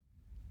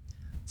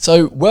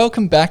So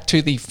welcome back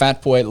to the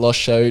Fat for Weight Loss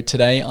show.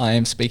 Today I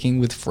am speaking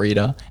with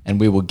Frida and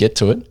we will get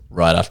to it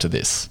right after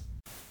this.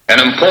 An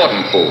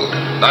important food,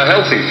 a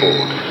healthy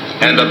food,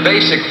 and a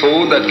basic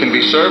food that can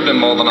be served in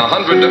more than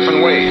 100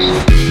 different ways.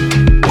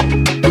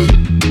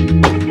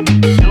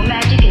 No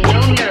magic and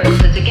no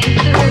miracles, it's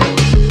against the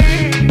rules.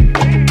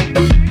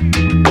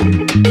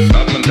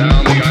 Up and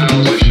down the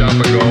aisles the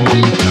shopper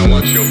goes, and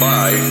what she'll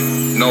buy,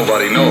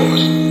 nobody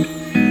knows.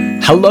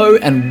 Hello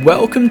and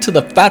welcome to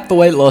the Fat for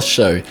Weight Loss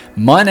show.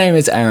 My name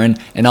is Aaron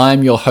and I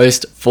am your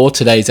host for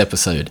today's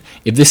episode.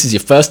 If this is your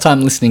first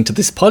time listening to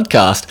this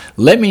podcast,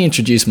 let me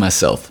introduce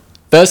myself.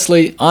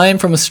 Firstly, I am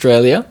from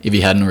Australia, if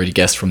you hadn't already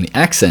guessed from the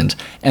accent,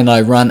 and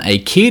I run a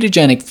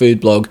ketogenic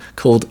food blog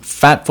called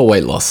Fat for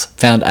Weight Loss,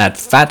 found at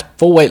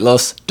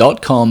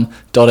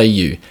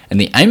fatforweightloss.com.au. And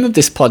the aim of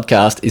this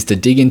podcast is to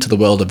dig into the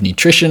world of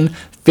nutrition,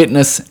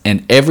 fitness,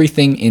 and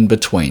everything in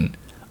between.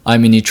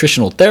 I'm a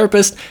nutritional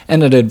therapist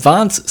and an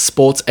advanced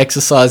sports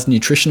exercise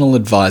nutritional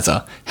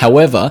advisor.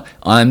 However,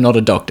 I'm not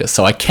a doctor,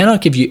 so I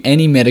cannot give you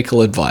any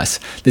medical advice.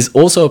 This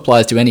also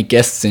applies to any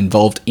guests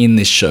involved in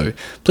this show.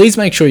 Please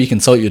make sure you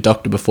consult your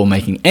doctor before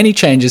making any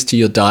changes to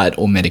your diet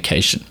or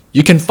medication.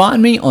 You can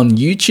find me on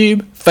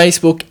YouTube,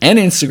 Facebook, and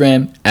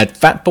Instagram at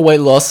Fat for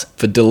Weight Loss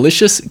for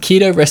delicious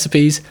keto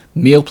recipes,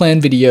 meal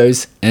plan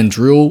videos, and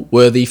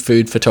drool-worthy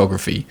food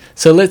photography.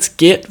 So let's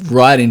get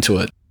right into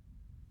it.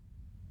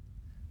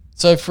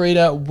 So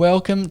Frida,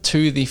 welcome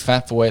to the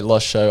Fat for Weight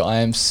Loss show.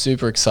 I am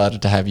super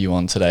excited to have you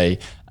on today.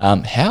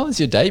 How has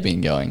your day been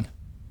going?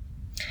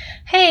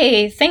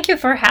 Hey, thank you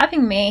for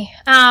having me.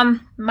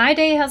 My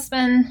day has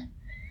been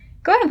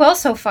going well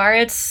so far.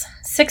 It's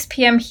 6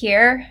 p.m.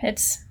 here.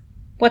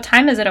 What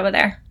time is it over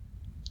there?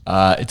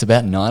 It's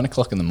about 9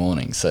 o'clock in the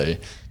morning. So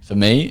for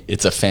me,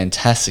 it's a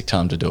fantastic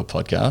time to do a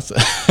podcast.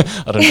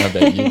 I don't know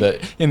about you,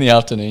 but in the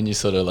afternoon, you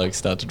sort of like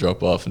start to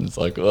drop off and it's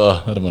like,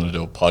 oh, I don't want to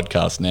do a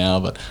podcast now,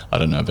 but I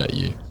don't know about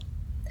you.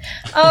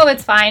 Oh,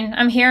 it's fine.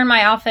 I'm here in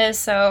my office,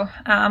 so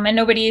and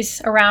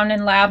nobody's around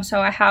in lab,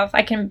 so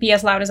I can be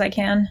as loud as I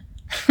can.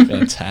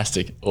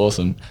 Fantastic.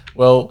 Awesome.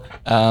 Well,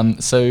 I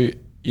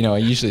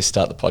usually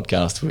start the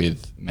podcast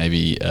with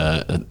maybe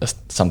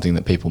something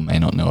that people may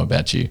not know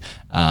about you.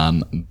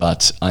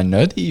 But I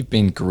know that you've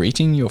been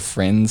greeting your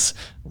friends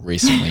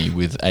recently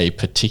with a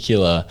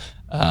particular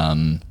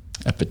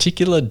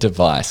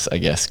device, I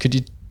guess. Could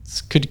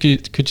you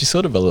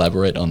sort of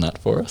elaborate on that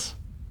for us?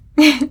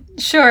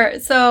 Sure.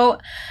 So,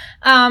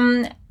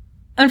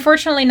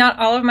 unfortunately, not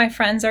all of my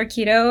friends are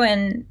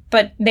keto,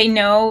 but they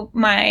know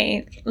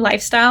my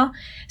lifestyle.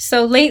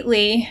 So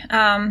lately,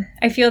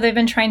 I feel they've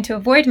been trying to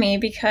avoid me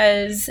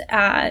because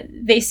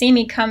they see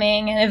me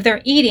coming, and if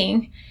they're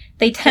eating,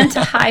 they tend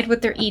to hide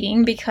what they're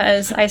eating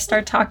because I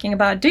start talking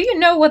about, do you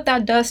know what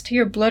that does to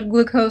your blood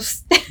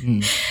glucose?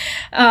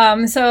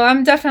 So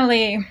I'm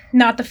definitely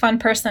not the fun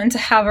person to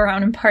have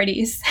around in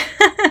parties.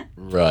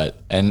 Right.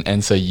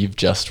 And so you've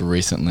just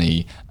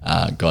recently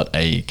got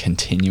a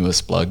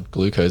continuous blood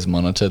glucose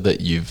monitor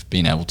that you've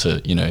been able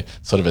to,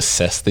 sort of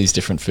assess these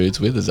different foods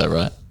with. Is that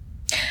right?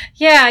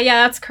 Yeah,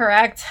 that's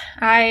correct.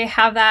 I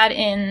have that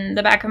in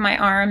the back of my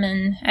arm,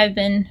 and I've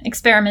been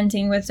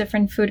experimenting with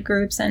different food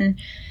groups and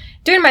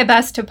doing my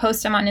best to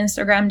post them on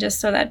Instagram just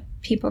so that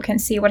people can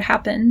see what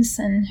happens.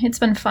 And it's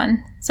been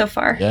fun so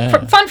far.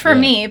 Yeah, fun for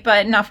me,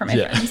 but not for my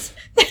friends.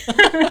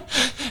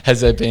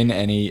 Has there been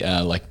any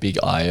big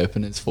eye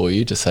openers for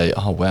you to say,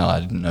 oh, wow, I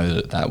didn't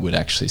know that would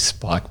actually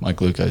spike my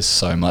glucose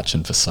so much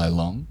and for so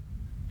long?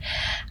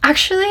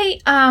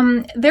 Actually,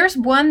 there's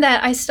one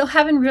that I still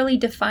haven't really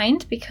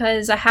defined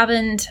because I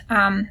haven't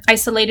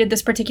isolated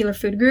this particular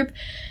food group.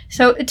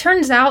 So it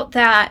turns out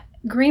that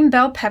green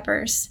bell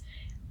peppers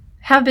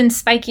have been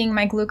spiking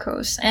my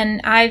glucose,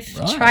 and I've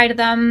tried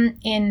them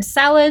in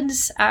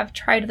salads. I've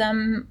tried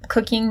them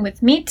cooking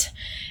with meat,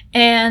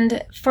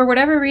 and for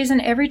whatever reason,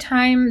 every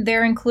time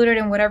they're included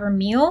in whatever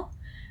meal,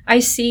 I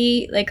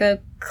see like a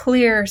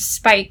clear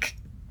spike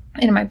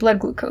in my blood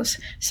glucose.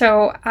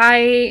 So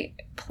I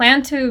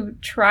plan to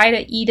try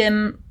to eat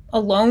them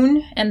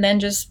alone and then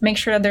just make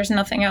sure that there's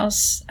nothing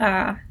else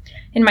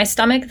in my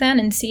stomach then,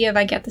 and see if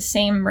I get the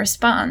same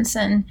response.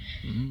 And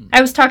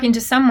I was talking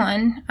to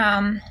someone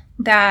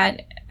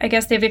that I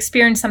guess they've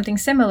experienced something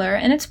similar,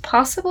 and it's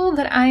possible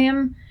that I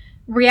am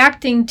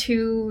reacting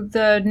to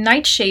the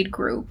nightshade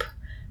group,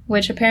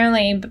 which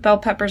apparently bell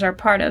peppers are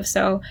part of.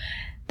 So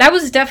that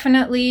was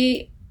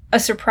definitely a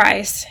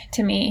surprise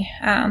to me.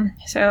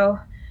 So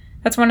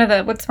that's one of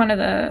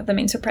the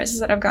main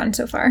surprises that I've gotten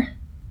so far.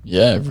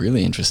 Yeah,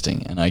 really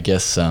interesting. And I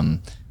guess those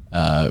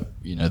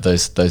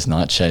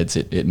nightshades,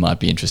 it might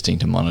be interesting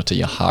to monitor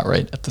your heart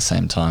rate at the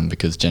same time,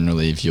 because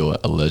generally if you're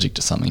allergic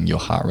to something, your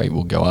heart rate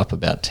will go up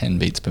about 10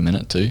 beats per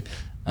minute too.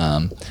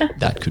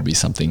 That could be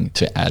something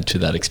to add to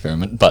that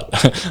experiment,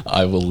 but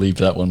I will leave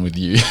that one with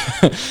you.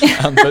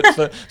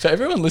 But for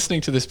everyone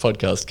listening to this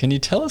podcast, can you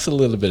tell us a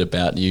little bit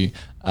about you?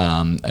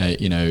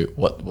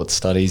 What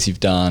studies you've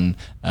done,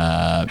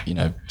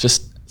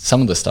 just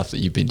some of the stuff that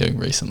you've been doing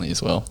recently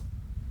as well.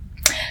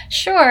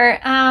 Sure.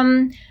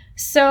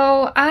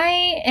 So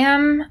I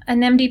am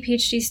an MD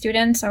PhD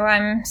student, so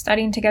I'm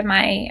studying to get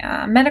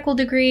my medical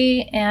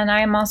degree, and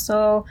I'm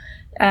also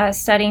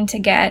studying to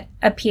get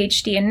a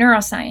PhD in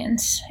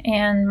neuroscience.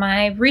 And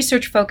my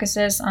research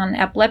focuses on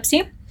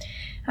epilepsy.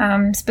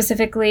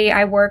 Specifically,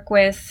 I work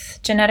with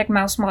genetic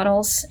mouse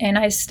models, and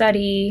I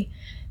study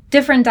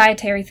different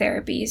dietary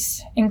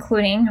therapies,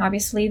 including,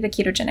 obviously, the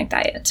ketogenic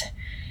diet.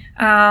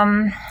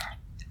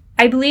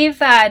 I believe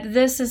that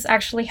this is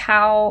actually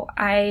how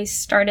I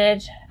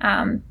started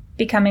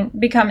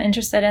become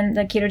interested in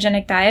the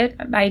ketogenic diet.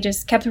 I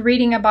just kept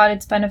reading about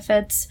its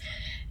benefits,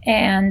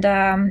 and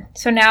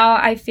so now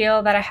I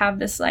feel that I have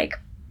this like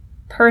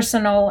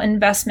personal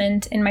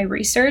investment in my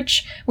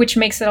research, which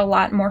makes it a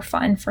lot more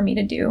fun for me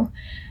to do.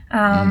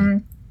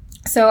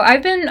 So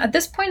I've been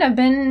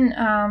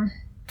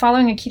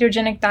following a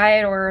ketogenic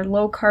diet or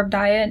low carb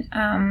diet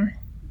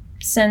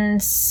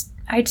since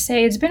I'd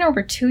say it's been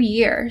over 2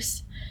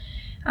 years,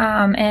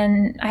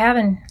 and I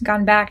haven't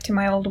gone back to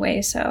my old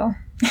way. So.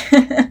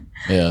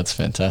 Yeah, that's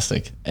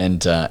fantastic.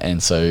 And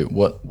so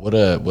what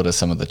are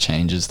some of the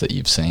changes that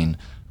you've seen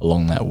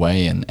along that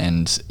way,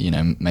 and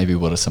maybe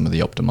what are some of the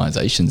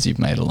optimizations you've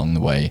made along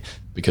the way?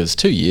 Because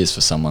 2 years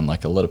for someone,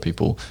 like a lot of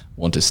people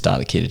want to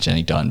start a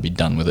ketogenic diet and be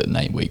done with it in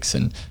 8 weeks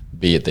and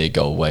be at their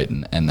goal weight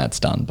and that's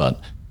done.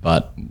 But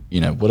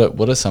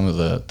what are some of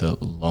the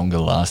longer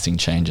lasting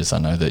changes? I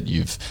know that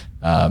you've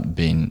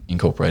been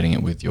incorporating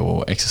it with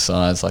your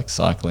exercise, like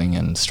cycling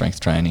and strength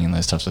training and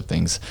those types of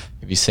things.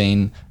 Have you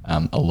seen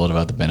a lot of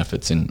other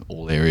benefits in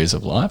all areas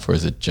of life, or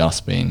has it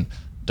just been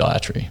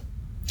dietary?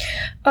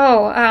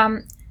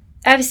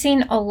 I've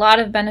seen a lot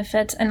of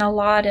benefits in a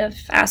lot of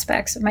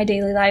aspects of my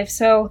daily life.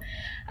 So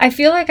I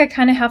feel like I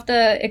kind of have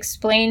to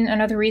explain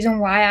another reason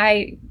why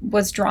I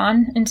was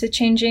drawn into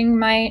changing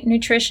my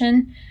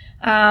nutrition.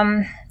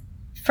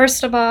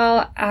 First of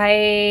all,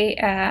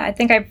 I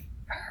think I've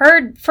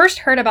first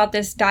heard about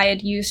this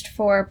diet used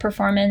for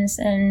performance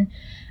and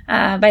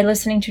by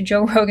listening to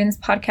Joe Rogan's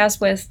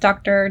podcast with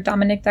Dr.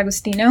 Dominic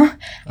D'Agostino.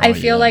 I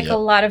feel like a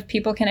lot of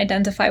people can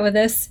identify with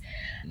this.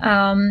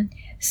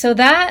 So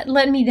that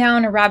led me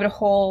down a rabbit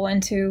hole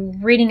into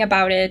reading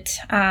about it.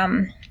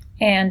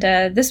 And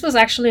this was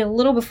actually a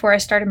little before I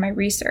started my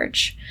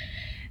research.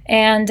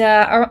 And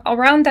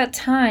around that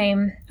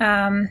time,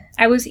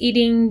 I was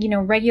eating,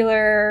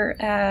 regular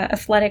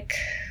athletic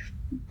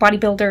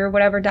bodybuilder,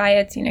 whatever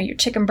diets, your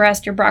chicken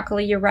breast, your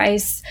broccoli, your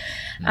rice.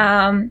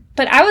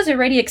 But I was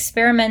already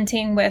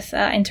experimenting with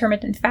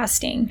intermittent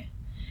fasting.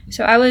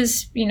 So I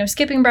was,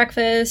 skipping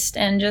breakfast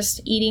and just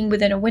eating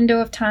within a window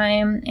of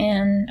time.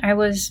 And I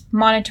was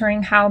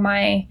monitoring how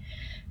my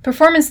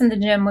performance in the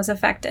gym was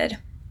affected.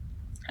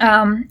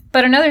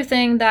 But another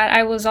thing that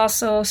I was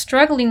also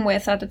struggling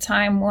with at the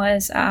time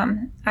was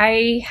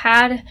I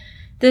had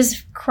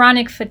this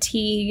chronic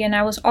fatigue, and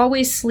I was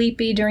always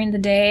sleepy during the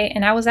day,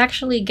 and I was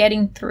actually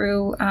getting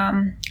through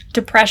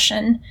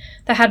depression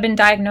that had been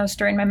diagnosed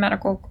during my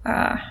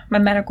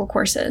medical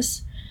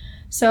courses.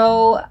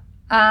 So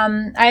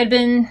I had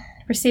been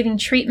receiving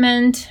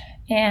treatment,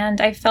 and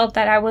I felt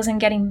that I wasn't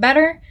getting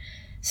better.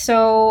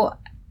 So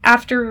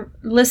after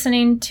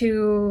listening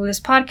to this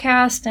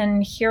podcast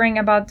and hearing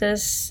about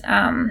this,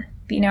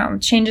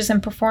 changes in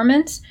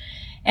performance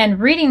and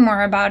reading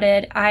more about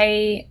it,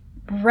 I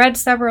read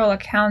several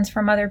accounts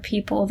from other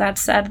people that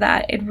said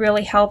that it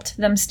really helped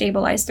them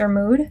stabilize their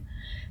mood.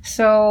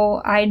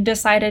 So I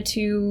decided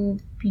to,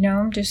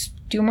 just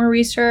do more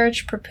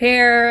research,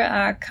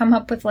 prepare, come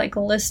up with like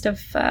a list of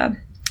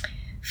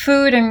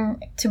food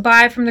and to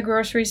buy from the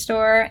grocery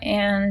store,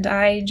 and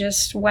I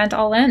just went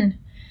all in.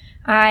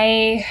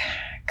 I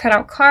cut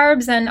out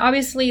carbs, and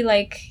obviously,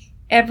 like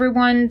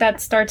everyone that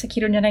starts a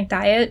ketogenic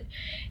diet,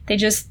 they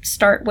just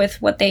start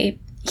with what they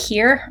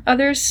hear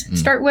others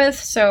start with.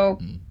 So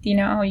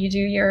you do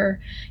your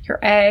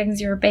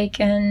eggs, your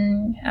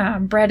bacon,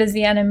 bread is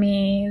the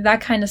enemy,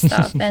 that kind of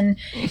stuff. And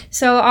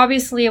so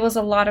obviously it was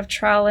a lot of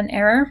trial and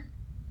error.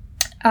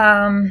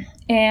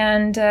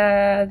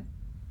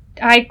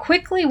 I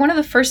quickly, one of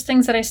the first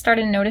things that I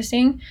started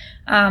noticing,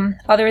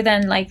 other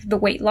than like the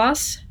weight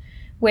loss,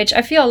 which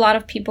I feel a lot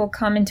of people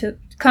come to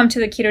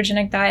the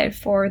ketogenic diet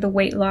for the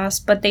weight loss,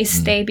 but they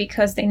stay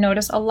because they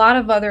notice a lot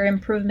of other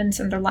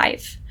improvements in their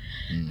life.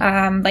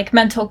 Like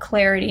mental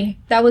clarity.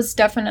 That was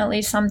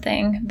definitely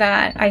something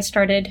that I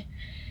started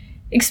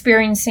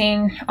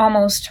experiencing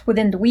almost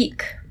within the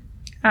week.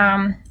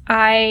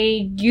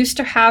 I used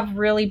to have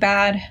really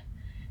bad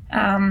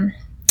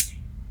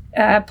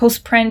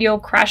postprandial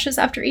crashes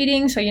after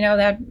eating. So,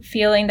 that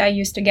feeling that I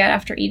used to get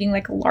after eating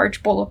like a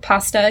large bowl of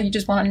pasta, you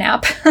just want to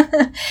nap.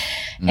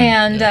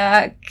 And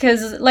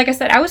because, like I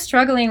said, I was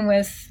struggling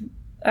with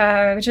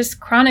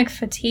just chronic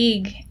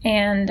fatigue,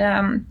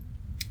 and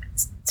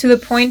to the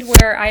point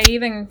where I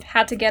even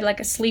had to get like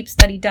a sleep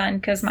study done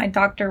because my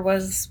doctor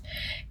was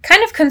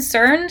kind of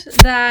concerned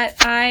that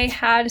I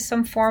had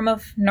some form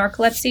of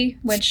narcolepsy,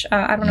 which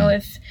I don't know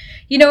if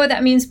you know what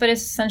that means, but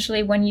it's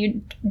essentially when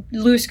you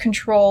lose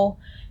control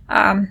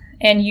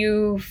and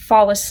you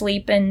fall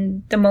asleep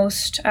in the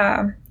most,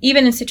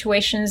 even in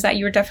situations that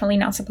you're definitely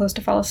not supposed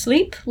to fall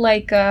asleep,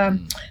 like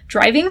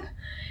driving.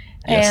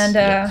 Yes,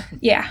 And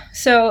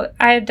so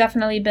I have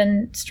definitely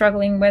been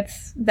struggling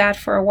with that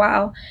for a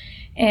while.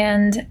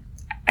 And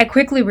I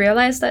quickly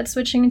realized that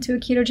switching into a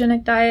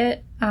ketogenic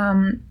diet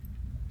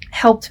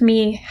helped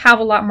me have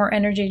a lot more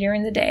energy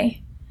during the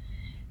day.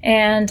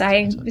 And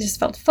I just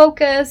felt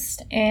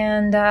focused.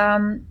 And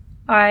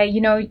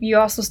you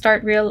also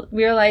start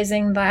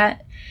realizing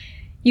that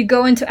you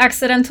go into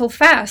accidental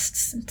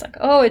fasts. It's like,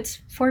 oh, it's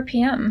 4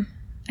 p.m.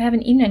 I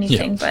haven't eaten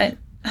anything, but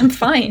I'm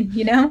fine,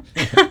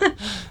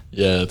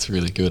 Yeah, it's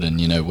really good.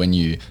 And, when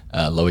you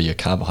lower your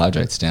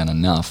carbohydrates down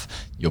enough,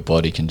 your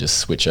body can just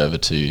switch over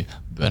to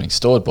burning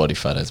stored body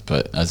fat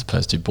as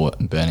opposed to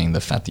burning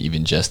the fat that you've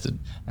ingested.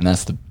 And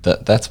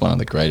that's one of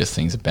the greatest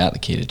things about the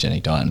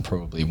ketogenic diet, and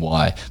probably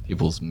why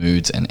people's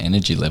moods and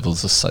energy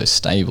levels are so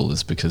stable,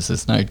 is because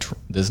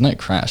there's no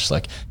crash.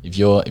 Like if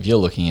you're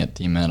looking at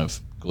the amount of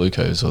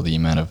glucose or the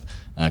amount of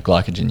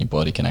glycogen your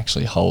body can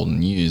actually hold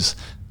and use,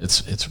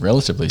 it's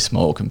relatively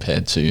small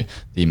compared to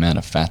the amount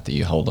of fat that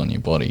you hold on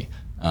your body.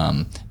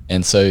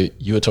 And so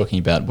you were talking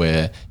about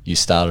where you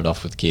started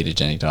off with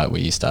ketogenic diet,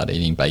 where you started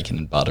eating bacon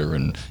and butter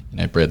and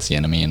bread's the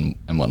enemy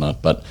and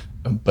whatnot. But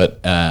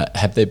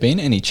have there been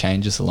any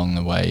changes along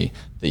the way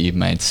that you've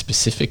made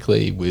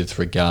specifically with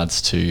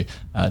regards to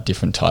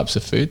different types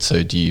of food?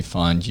 So do you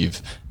find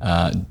did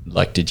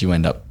you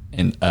end up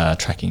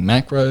tracking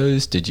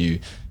macros?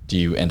 Do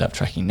you end up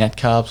tracking net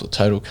carbs or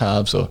total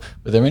carbs, or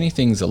were there any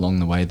things along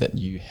the way that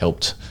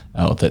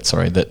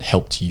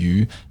helped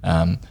you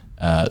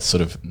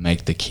sort of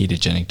make the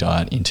ketogenic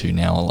diet into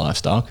now a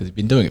lifestyle? Because you've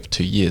been doing it for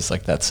 2 years,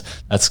 like that's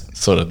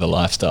sort of the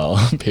lifestyle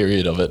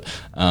period of it.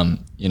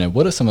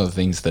 What are some of the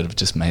things that have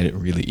just made it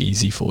really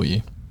easy for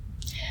you?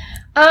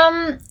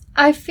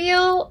 I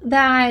feel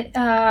that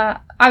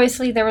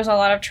obviously there was a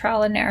lot of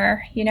trial and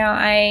error.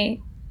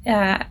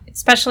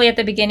 Especially at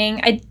the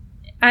beginning,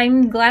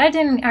 I'm glad I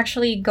didn't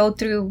actually go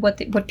through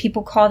what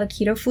people call the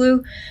keto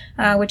flu,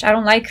 which I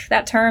don't like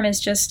that term. Is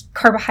just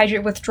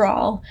carbohydrate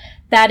withdrawal.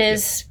 That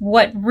is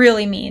what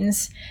really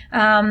means,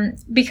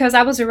 because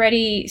I was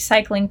already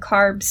cycling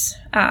carbs.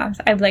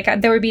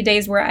 There would be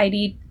days where I'd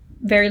eat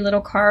very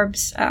little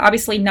carbs,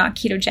 obviously not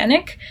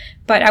ketogenic,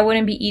 but I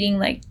wouldn't be eating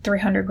like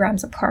 300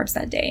 grams of carbs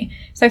that day.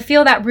 So I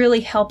feel that really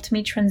helped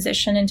me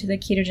transition into the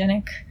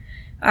ketogenic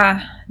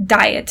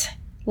diet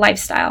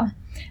lifestyle.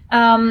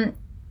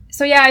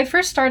 So yeah, I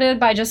first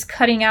started by just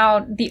cutting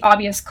out the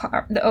obvious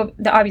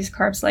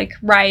carbs like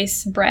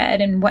rice,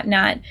 bread, and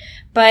whatnot.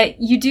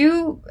 But you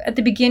do at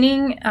the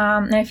beginning,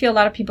 and I feel a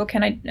lot of people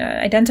can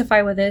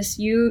identify with this.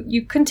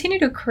 You continue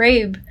to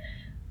crave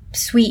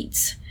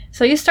sweets,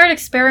 so you start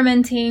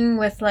experimenting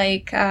with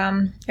like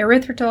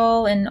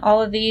erythritol and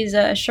all of these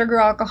sugar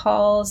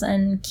alcohols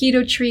and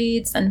keto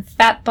treats and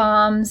fat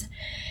bombs,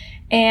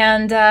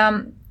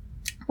 and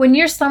when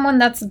you're someone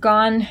that's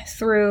gone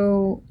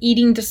through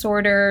eating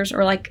disorders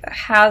or like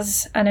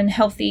has an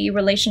unhealthy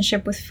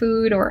relationship with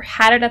food or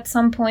had it at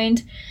some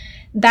point,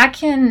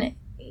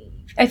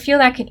 I feel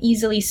that can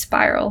easily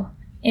spiral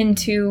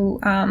into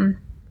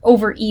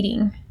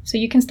overeating. So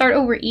you can start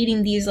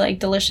overeating these like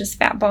delicious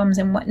fat bombs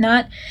and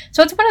whatnot.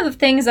 So it's one of the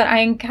things that I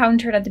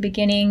encountered at the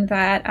beginning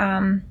that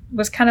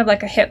was kind of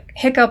like a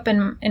hiccup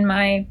in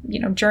my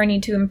journey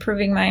to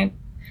improving my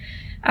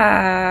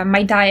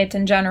my diet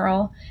in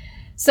general.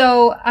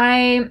 So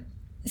I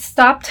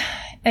stopped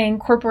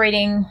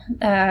incorporating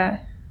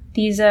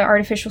these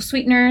artificial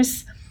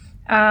sweeteners.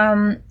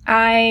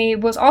 I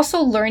was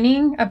also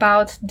learning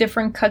about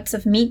different cuts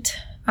of meat.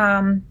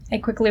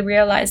 I quickly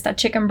realized that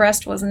chicken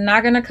breast was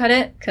not going to cut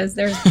it because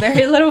there's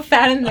very little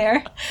fat in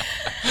there.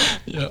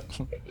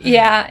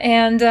 Yeah,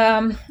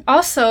 and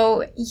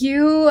also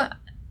you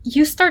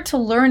start to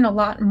learn a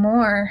lot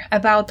more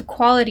about the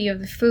quality of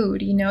the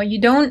food.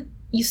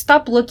 You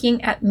stop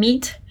looking at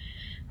meat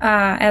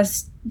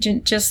as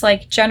just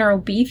like general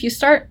beef. You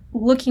start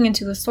looking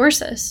into the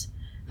sources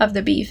of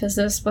the beef.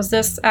 Was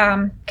this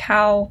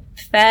cow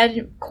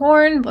fed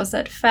corn? Was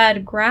it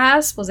fed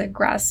grass? Was it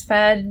grass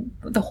fed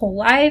the whole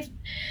life?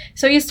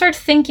 So you start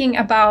thinking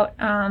about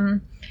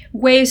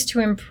ways to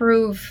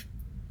improve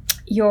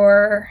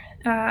your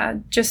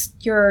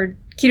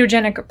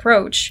ketogenic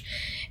approach.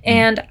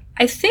 And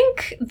I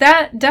think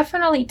that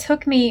definitely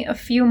took me a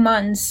few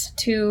months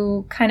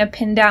to kind of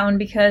pin down,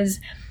 because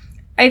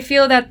I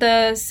feel that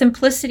the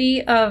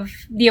simplicity of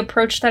the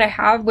approach that I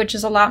have, which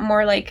is a lot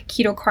more like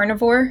keto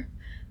carnivore,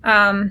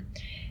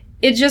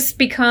 it just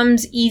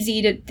becomes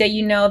easy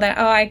that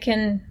I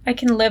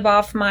can live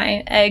off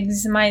my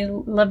eggs, my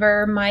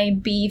liver, my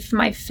beef,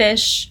 my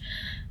fish,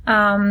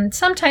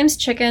 sometimes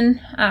chicken,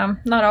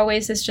 not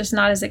always. It's just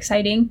not as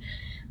exciting.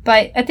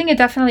 But I think it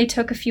definitely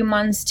took a few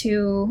months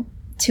to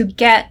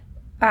get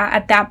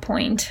at that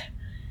point.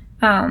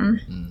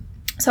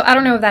 So I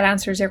don't know if that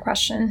answers your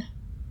question.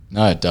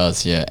 No, it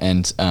does, yeah.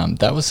 And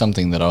that was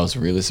something that I was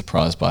really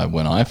surprised by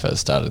when I first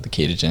started the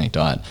ketogenic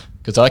diet.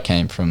 because I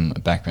came from a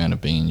background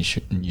of being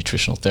a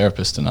nutritional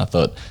therapist, and I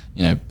thought,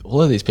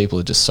 all of these people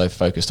are just so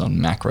focused on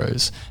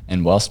macros,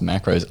 and whilst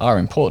macros are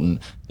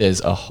important,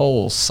 there's a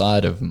whole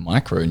side of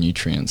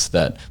micronutrients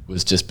that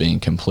was just being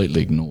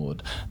completely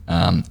ignored.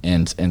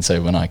 And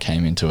so when I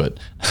came into it,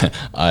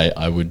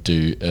 I would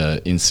do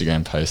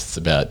Instagram posts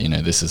about,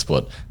 this is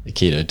what the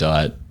keto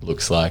diet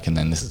looks like, and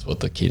then this is what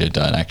the keto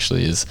diet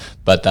actually is.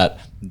 But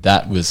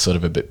that was sort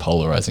of a bit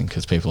polarizing,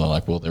 because people are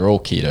like, well, they're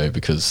all keto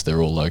because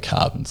they're all low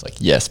carb. And it's like,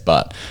 yes,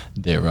 but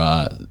there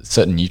are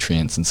certain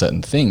nutrients and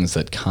certain things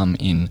that come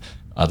in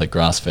either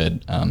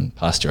grass-fed,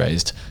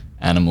 pasture-raised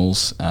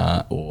animals,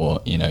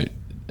 or,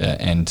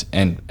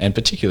 and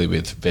particularly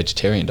with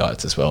vegetarian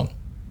diets as well.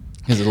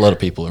 There's a lot of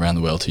people around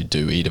the world who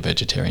do eat a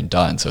vegetarian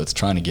diet, and so it's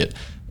trying to get,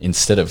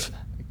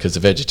 because the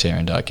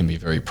vegetarian diet can be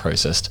very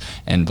processed,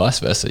 and vice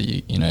versa.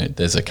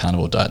 There's a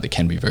carnivore diet that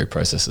can be very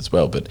processed as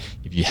well. But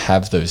if you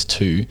have those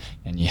two,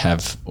 if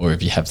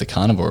you have the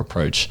carnivore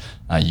approach,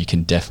 you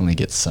can definitely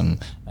get some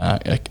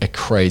a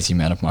crazy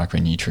amount of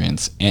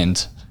micronutrients,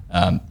 and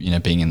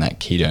being in that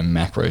keto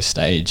macro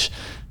stage,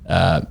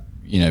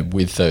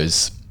 with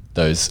those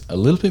a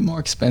little bit more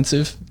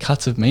expensive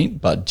cuts of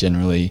meat, but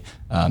generally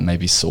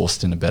maybe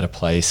sourced in a better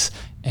place,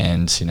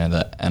 and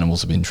the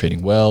animals have been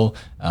treating well.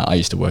 I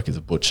used to work as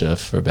a butcher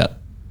for about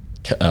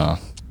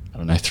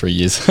 3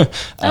 years.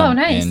 Oh,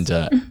 nice.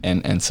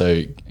 And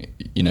so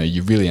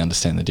you really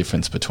understand the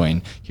difference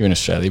between, here in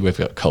Australia we've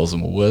got Coles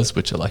and Woolworths,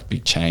 which are like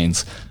big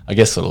chains, I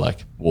guess sort of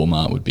like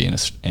Walmart would be in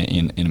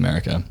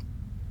America.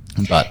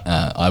 But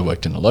I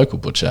worked in a local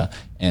butcher,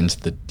 and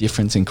the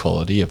difference in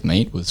quality of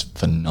meat was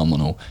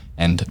phenomenal,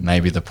 and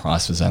maybe the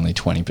price was only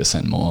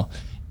 20% more.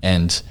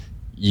 And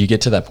you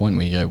get to that point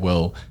where you go,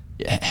 well,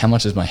 how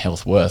much is my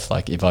health worth?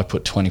 Like, if I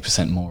put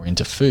 20% more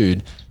into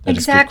food that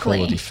is good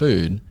quality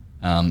food,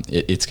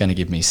 it's going to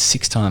give me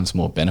 6 times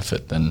more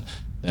benefit than.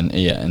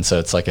 And so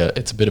it's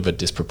a bit of a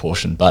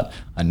disproportion. But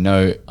I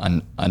know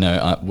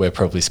we're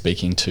probably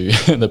speaking to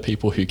the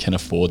people who can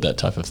afford that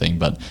type of thing.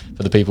 But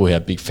for the people who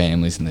have big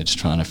families and they're just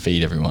trying to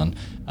feed everyone,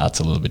 it's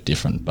a little bit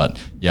different. But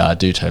yeah, I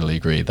do totally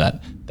agree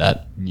that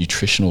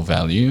nutritional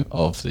value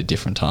of the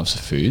different types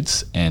of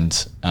foods,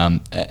 and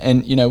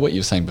what you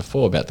were saying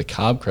before about the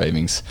carb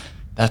cravings,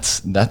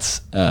 that's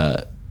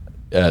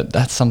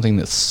something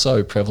that's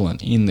so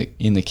prevalent in the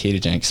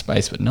ketogenic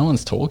space, but no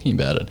one's talking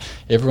about it.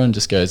 Everyone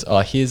just goes, "Oh,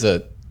 here's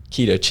a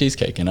keto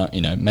cheesecake,"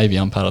 and maybe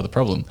I'm part of the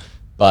problem.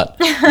 But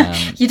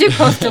you do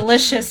post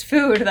delicious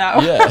food,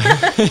 though.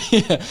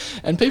 Yeah,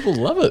 and people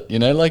love it.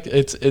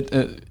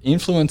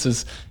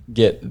 Influencers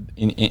get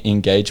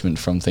engagement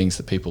from things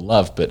that people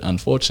love, but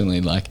unfortunately,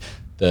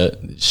 the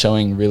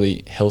showing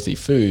really healthy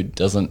food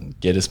doesn't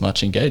get as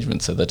much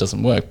engagement, so that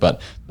doesn't work.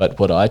 But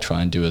what I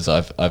try and do is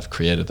I've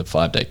created the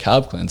 5-day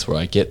carb cleanse, where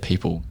I get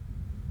people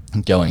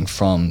going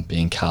from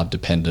being carb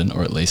dependent,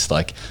 or at least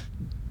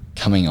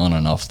coming on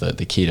and off the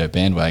keto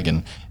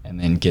bandwagon, and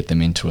then get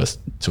them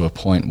to a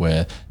point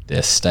where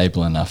they're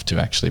stable enough to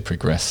actually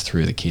progress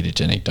through the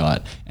ketogenic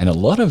diet. And a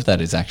lot of that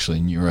is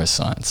actually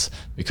neuroscience,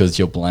 because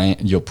your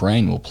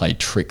brain will play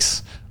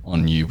tricks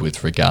on you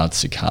with regards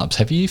to carbs.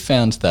 Have you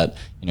found that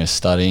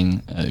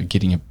studying,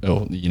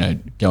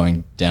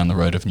 going down the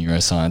road of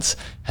neuroscience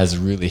has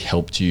really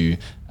helped you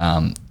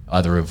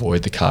either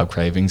avoid the carb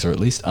cravings, or at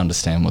least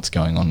understand what's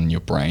going on in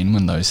your brain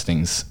when those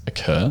things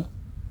occur?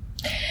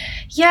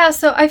 Yeah,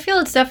 so I feel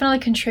it's definitely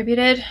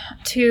contributed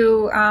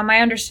to my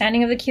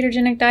understanding of the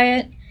ketogenic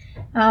diet,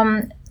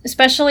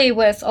 especially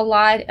with a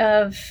lot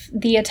of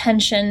the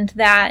attention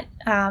that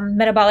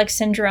metabolic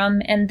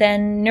syndrome and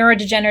then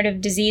neurodegenerative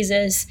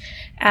diseases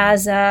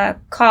as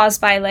caused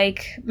by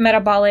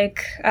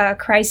metabolic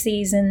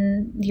crises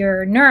in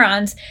your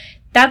neurons,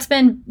 that's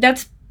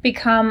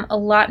become a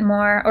lot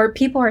more, or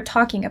people are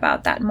talking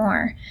about that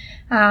more.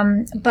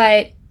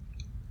 But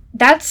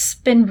that's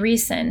been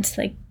recent.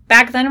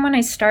 Back then when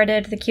I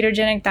started the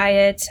ketogenic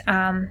diet,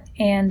 and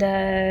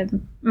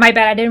my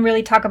bad, I didn't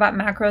really talk about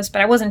macros,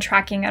 but I wasn't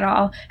tracking at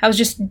all. I was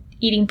just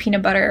eating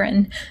peanut butter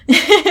and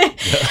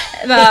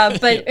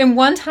but in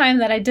one time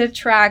that I did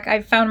track,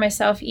 I found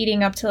myself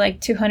eating up to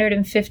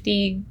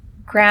 250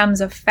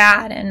 grams of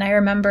fat, and I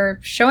remember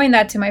showing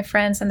that to my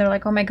friends, and they're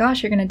like, "Oh my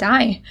gosh, you're gonna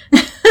die."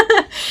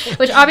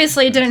 Which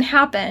obviously didn't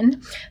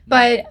happen.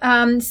 But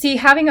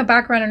having a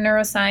background in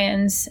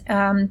neuroscience,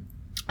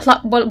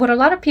 what a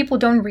lot of people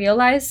don't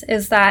realize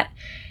is that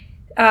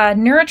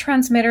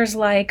neurotransmitters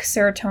like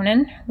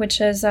serotonin,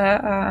 which is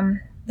the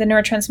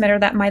neurotransmitter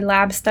that my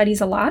lab studies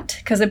a lot,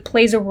 because it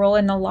plays a role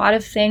in a lot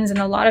of things and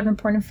a lot of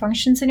important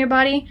functions in your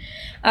body.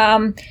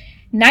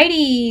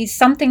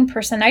 90-something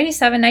percent,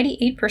 97,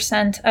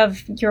 98%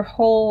 of your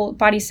whole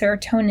body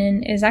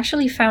serotonin is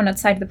actually found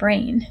outside the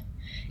brain.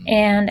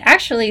 And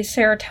actually,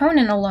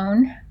 serotonin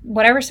alone,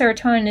 whatever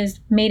serotonin is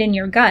made in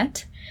your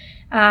gut,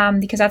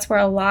 because that's where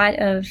a lot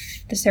of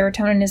the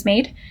serotonin is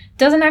made,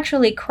 doesn't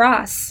actually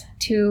cross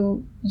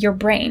to your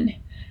brain.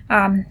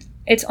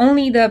 It's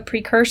only the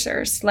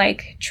precursors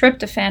like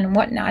tryptophan and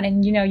whatnot,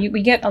 and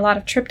we get a lot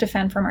of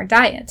tryptophan from our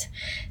diet.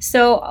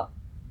 So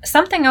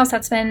something else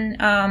that's been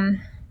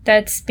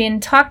that's been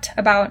talked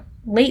about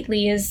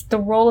lately is the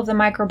role of the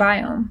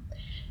microbiome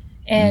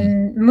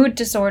in mood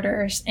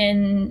disorders,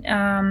 in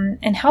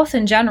health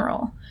in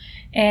general.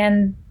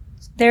 And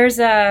there's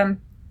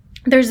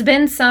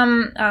been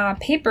some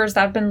papers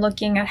that have been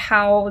looking at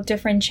how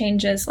different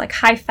changes like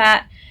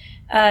high-fat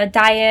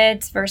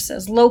diets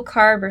versus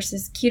low-carb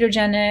versus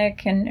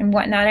ketogenic and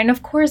whatnot. And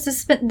of course,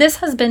 this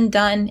has been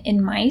done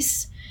in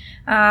mice,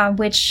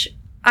 which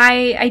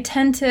I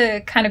tend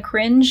to kind of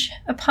cringe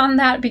upon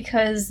that,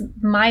 because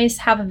mice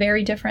have a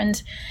very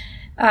different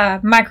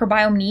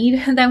microbiome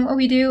need than what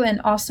we do.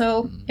 And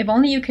also, if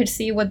only you could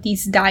see what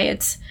these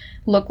diets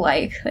look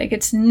like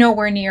it's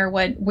nowhere near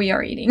what we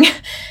are eating.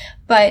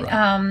 But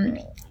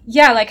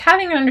yeah, like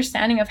having an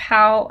understanding of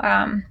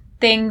how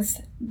things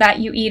that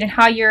you eat and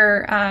how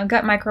your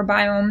gut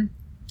microbiome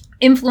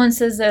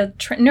influences the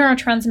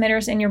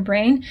neurotransmitters in your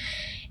brain,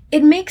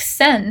 it makes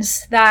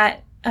sense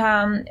that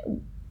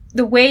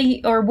the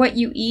way or what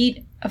you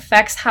eat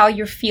affects how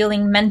you're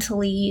feeling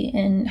mentally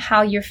and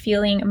how you're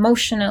feeling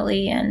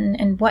emotionally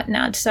and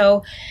whatnot.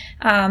 So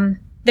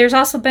there's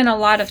also been a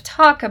lot of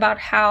talk about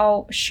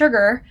how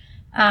sugar,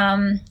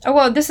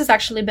 this has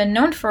actually been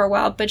known for a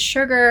while, but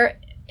sugar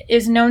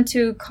is known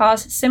to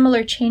cause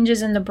similar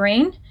changes in the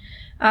brain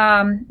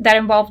that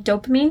involve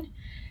dopamine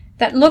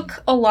that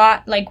look a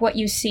lot like what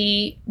you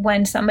see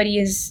when somebody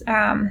is,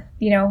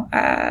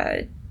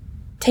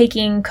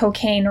 taking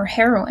cocaine or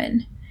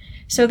heroin.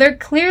 So there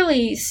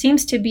clearly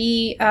seems to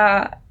be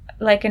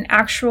like an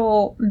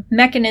actual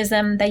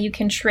mechanism that you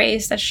can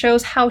trace that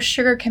shows how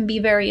sugar can be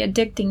very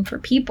addicting for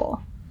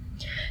people.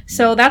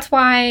 So that's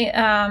why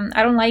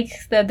I don't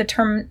like the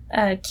term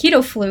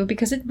keto flu,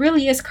 because it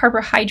really is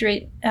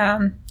carbohydrate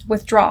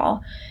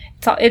withdrawal.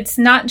 It's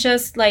not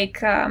just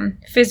like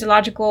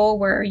physiological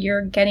where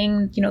you're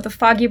getting, the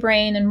foggy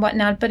brain and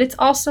whatnot, but it's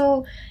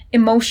also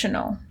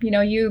emotional.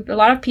 A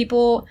lot of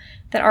people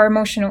that are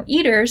emotional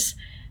eaters,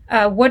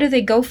 what do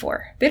they go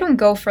for? They don't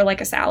go for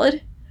like a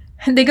salad.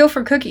 They go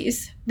for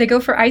cookies. They go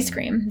for ice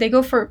cream. They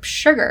go for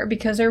sugar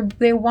because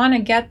they want to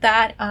get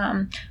that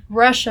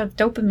rush of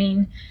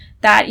dopamine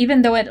that,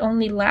 even though it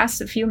only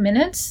lasts a few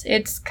minutes,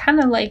 it's kind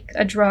of like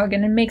a drug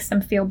and it makes them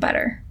feel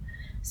better.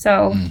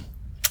 So,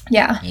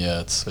 yeah.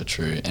 Yeah, it's so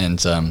true. And,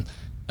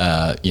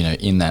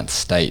 in that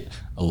state,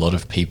 a lot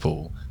of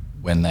people,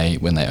 when they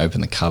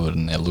open the cupboard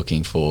and they're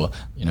looking for,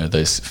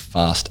 those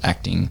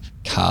fast-acting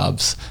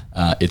carbs,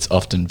 it's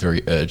often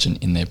very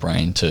urgent in their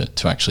brain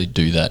to actually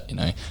do that.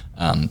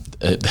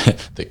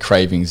 The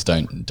cravings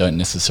don't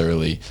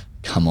necessarily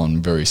come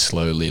on very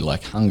slowly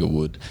like hunger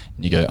would,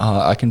 and you go,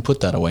 I can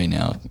put that away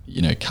now.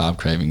 Carb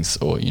cravings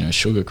or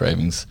sugar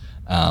cravings,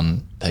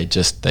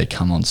 they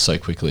come on so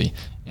quickly,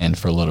 and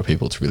for a lot of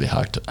people it's really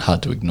hard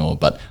to ignore.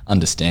 But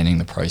understanding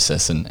the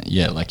process, and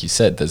yeah, like you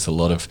said, there's a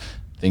lot of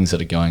things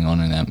that are going on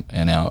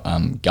in our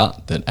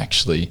gut that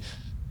actually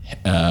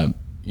a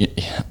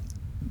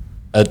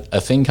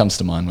thing comes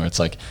to mind where it's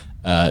like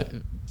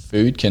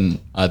food can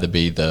either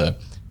be the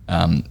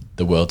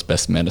world's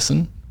best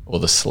medicine or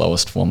the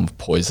slowest form of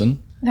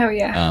poison. Oh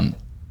yeah.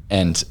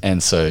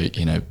 And so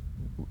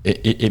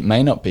it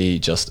may not be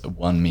just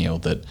one meal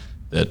that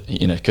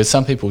because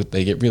some people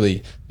they get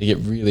really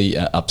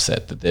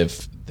upset that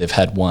they've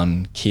had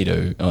one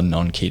keto or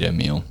non-keto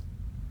meal,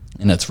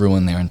 and it's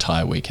ruined their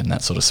entire week, and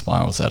that sort of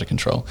spirals out of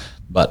control.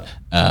 But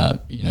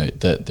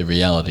the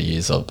reality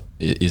is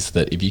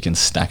that if you can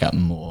stack up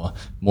more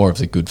of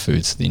the good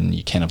foods than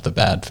you can of the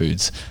bad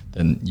foods,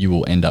 then you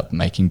will end up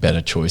making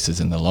better choices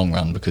in the long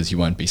run, because you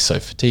won't be so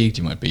fatigued,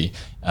 you won't be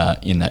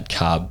in that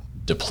carb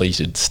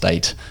depleted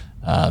state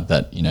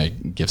that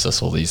gives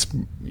us all these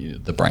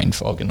the brain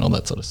fog and all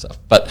that sort of stuff.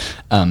 But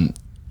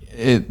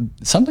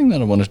something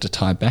that I wanted to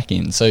tie back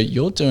in. So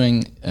you're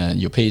doing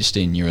your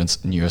PhD in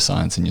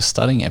neuroscience, and you're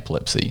studying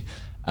epilepsy.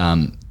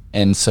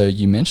 And so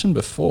you mentioned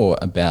before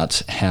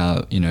about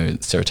how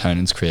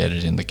serotonin's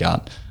created in the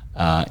gut,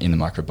 in the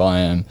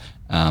microbiome,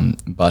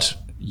 but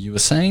you were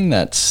saying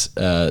that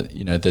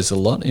there's a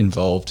lot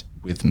involved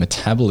with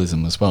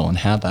metabolism as well, and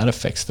how that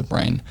affects the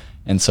brain.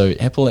 And so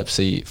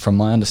epilepsy, from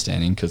my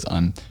understanding, because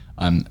I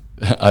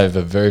have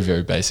a very,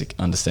 very basic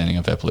understanding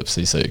of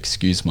epilepsy, so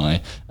excuse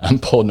my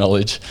poor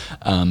knowledge.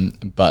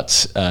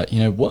 But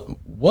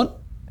what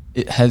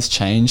it has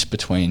changed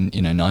between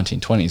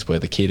 1920s, where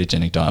the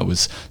ketogenic diet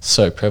was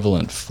so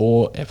prevalent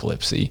for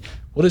epilepsy.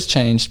 What has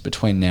changed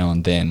between now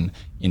and then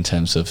in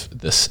terms of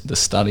the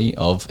study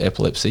of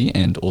epilepsy,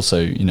 and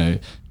also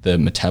the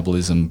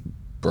metabolism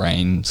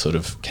brain sort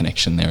of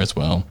connection there as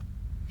well?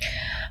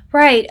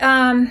 Right.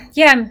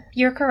 Yeah,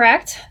 you're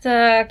correct.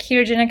 The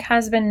ketogenic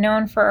has been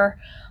known for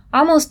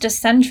almost a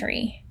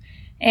century.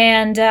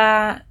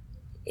 And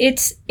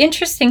it's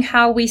interesting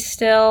how we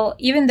still,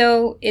 even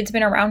though it's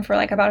been around for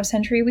like about a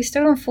century, we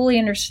still don't fully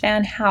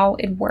understand how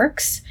it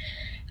works.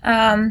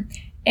 And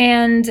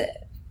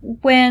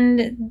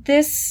when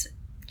this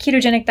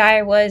ketogenic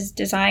diet was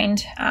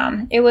designed,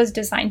 it was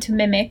designed to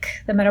mimic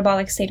the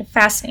metabolic state of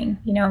fasting,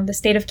 the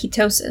state of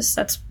ketosis.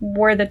 That's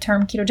where the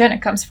term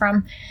ketogenic comes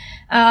from.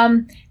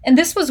 And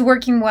this was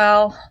working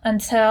well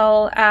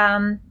until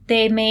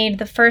they made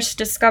the first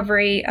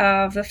discovery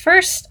of the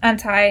first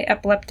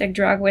anti-epileptic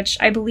drug, which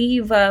I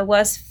believe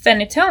was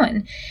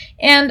phenytoin.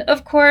 And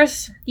of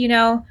course,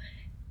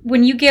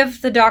 when you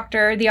give the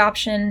doctor the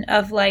option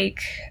of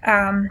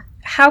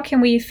how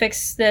can we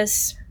fix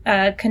this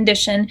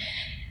condition,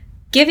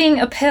 giving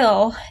a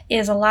pill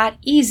is a lot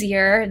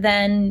easier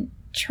than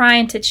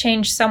trying to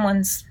change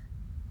someone's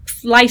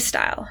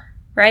lifestyle,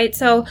 right?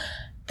 So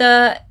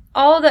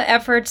all the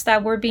efforts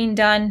that were being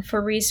done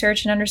for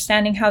research and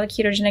understanding how the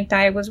ketogenic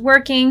diet was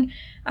working,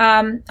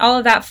 all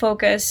of that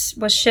focus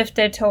was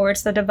shifted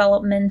towards the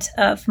development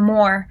of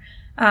more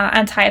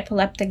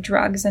anti-epileptic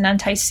drugs and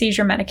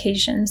anti-seizure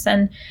medications.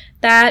 And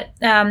that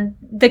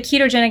the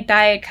ketogenic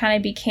diet kind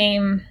of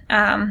became,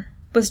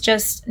 was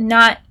just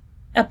not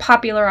a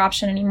popular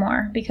option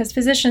anymore, because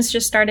physicians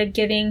just started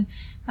giving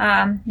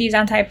these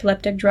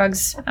anti-epileptic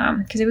drugs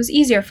because it was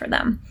easier for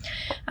them.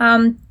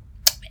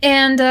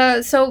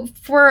 So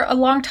for a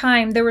long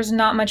time, there was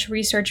not much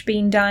research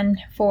being done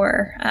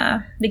for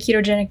the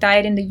ketogenic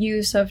diet and the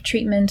use of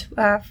treatment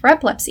for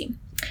epilepsy.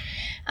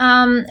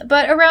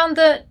 But around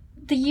the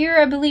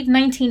year, I believe,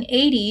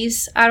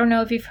 1980s, I don't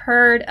know if you've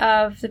heard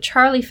of the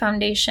Charlie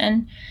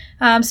Foundation.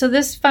 So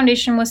this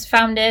foundation was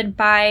founded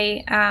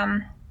by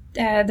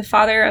the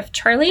father of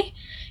Charlie,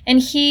 and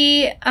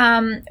he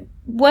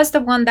was the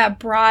one that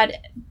brought,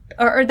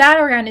 or that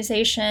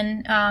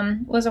organization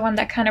was the one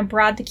that kind of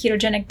brought the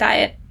ketogenic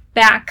diet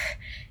back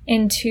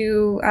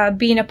into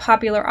being a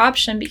popular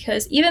option,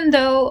 because even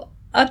though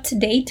up to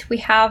date we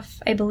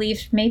have, I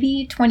believe,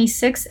 maybe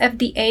 26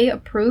 FDA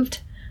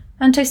approved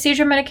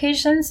anti-seizure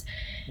medications,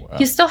 wow,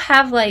 you still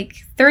have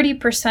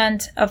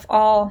 30% of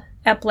all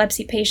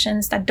epilepsy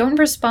patients that don't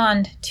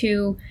respond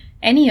to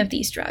any of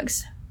these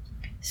drugs.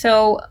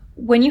 So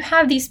when you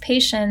have these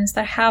patients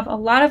that have a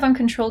lot of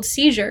uncontrolled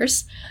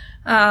seizures,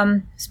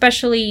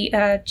 especially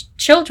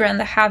children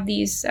that have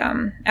these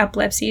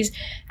epilepsies,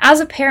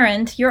 as a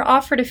parent, you're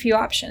offered a few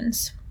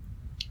options.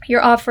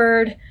 You're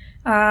offered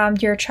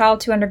your child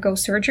to undergo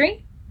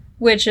surgery,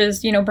 which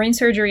is, brain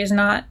surgery is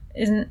not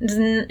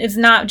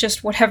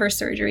just whatever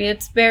surgery.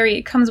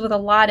 It comes with a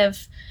lot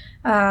of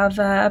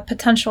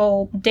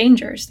potential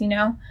dangers,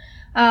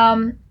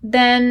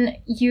 Then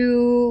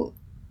you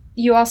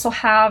also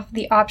have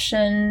the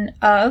option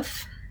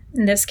of,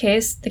 in this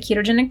case, the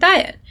ketogenic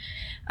diet.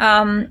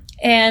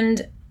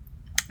 And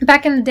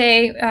back in the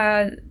day,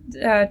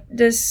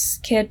 this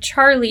kid,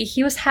 Charlie,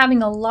 he was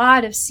having a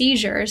lot of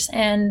seizures,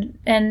 and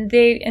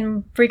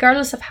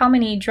regardless of how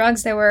many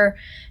drugs they were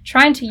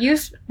trying to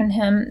use in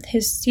him,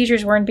 his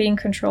seizures weren't being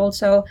controlled.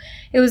 So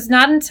it was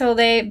not until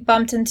they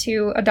bumped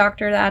into a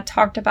doctor that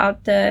talked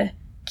about the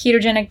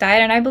ketogenic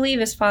diet, and I believe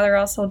his father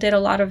also did a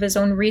lot of his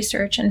own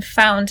research and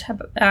found,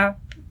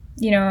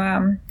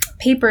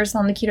 papers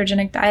on the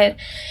ketogenic diet.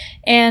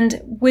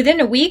 And within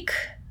a week,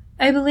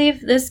 I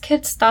believe, this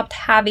kid stopped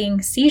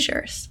having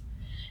seizures.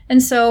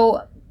 And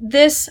so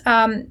this,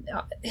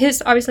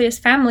 his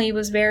family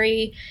was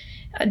very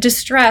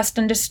distressed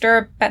and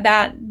disturbed by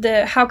that.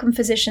 How come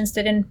physicians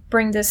didn't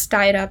bring this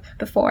diet up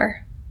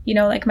before?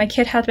 My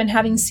kid had been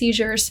having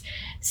seizures,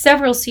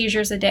 several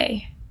seizures a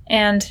day.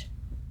 And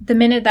the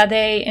minute that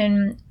they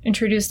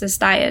introduced this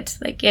diet,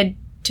 it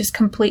just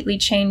completely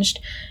changed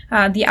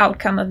the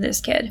outcome of this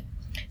kid.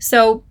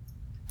 So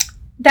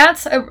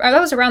that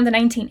was around the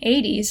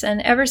 1980s,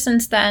 and ever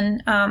since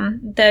then,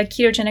 the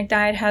ketogenic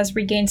diet has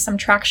regained some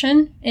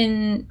traction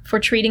for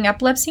treating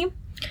epilepsy.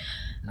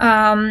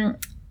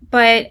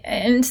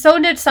 And so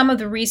did some of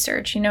the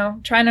research,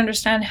 trying to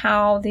understand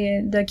how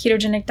the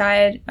ketogenic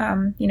diet,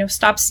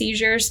 stops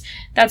seizures.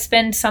 That's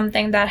been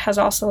something that has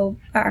also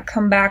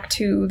come back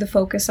to the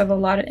focus of a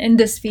lot in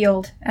this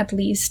field, at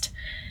least.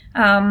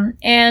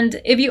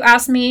 And if you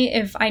ask me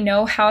if I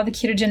know how the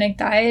ketogenic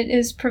diet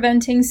is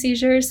preventing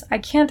seizures, I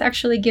can't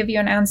actually give you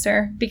an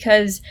answer,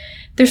 because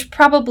there's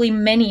probably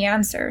many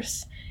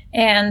answers.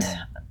 And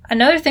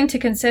another thing to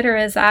consider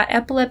is that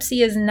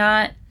epilepsy is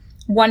not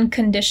one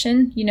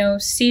condition.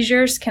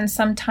 Seizures can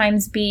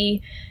sometimes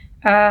be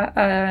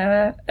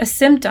a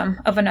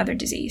symptom of another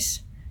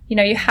disease.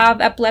 You have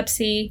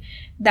epilepsy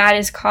that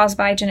is caused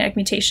by genetic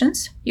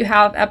mutations. You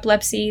have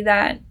epilepsy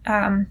that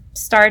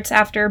starts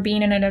after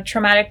being in a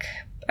traumatic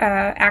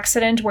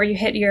accident where you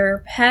hit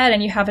your head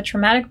and you have a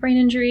traumatic brain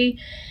injury.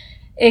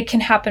 It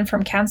can happen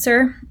from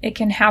cancer. It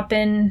can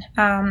happen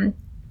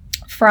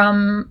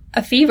from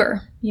a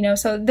fever.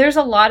 So there's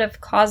a lot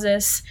of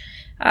causes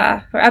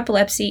for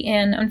epilepsy,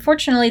 and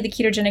unfortunately, the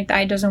ketogenic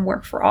diet doesn't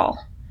work for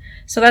all.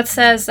 So that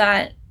says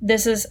that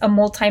this is a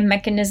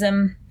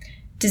multi-mechanism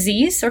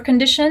disease or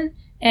condition,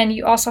 and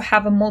you also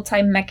have a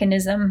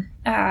multi-mechanism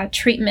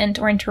treatment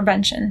or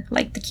intervention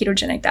like the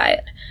ketogenic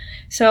diet.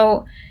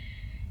 So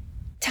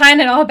tying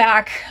it all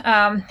back,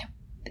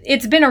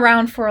 it's been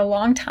around for a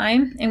long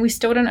time and we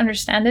still don't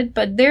understand it,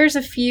 but there's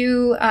a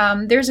few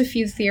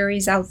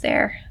theories out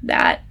there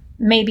that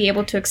may be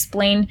able to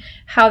explain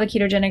how the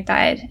ketogenic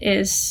diet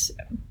is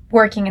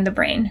working in the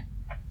brain.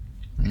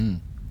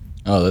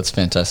 Oh, that's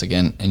fantastic.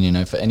 And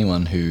for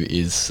anyone who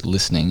is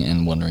listening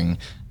and wondering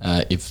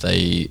if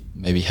they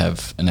maybe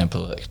have an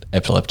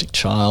epileptic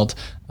child,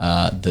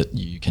 that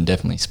you can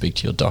definitely speak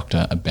to your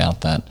doctor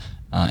about that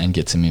and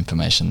get some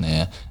information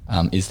there.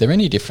 Is there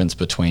any difference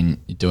between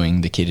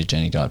doing the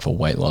ketogenic diet for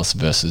weight loss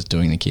versus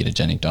doing the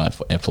ketogenic diet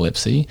for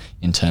epilepsy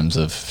in terms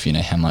of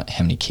how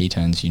many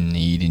ketones you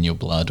need in your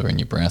blood or in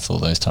your breath, or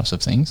those types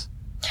of things?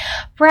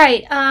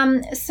 Right.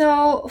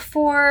 So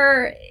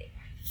for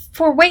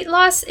weight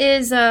loss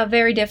is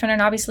very different,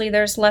 and obviously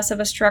there's less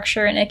of a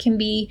structure and it can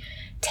be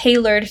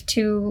tailored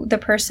to the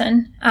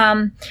person.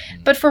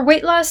 But for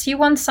weight loss, you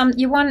want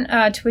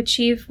to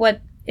achieve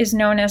what is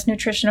known as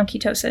nutritional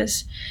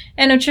ketosis.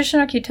 And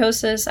nutritional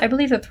ketosis, I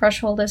believe the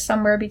threshold is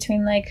somewhere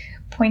between like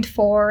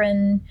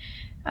 0.4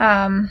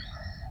 and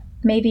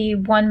maybe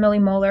 1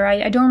 millimolar.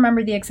 I don't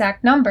remember the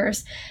exact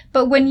numbers.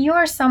 But when you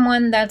are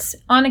someone that's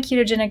on a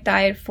ketogenic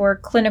diet for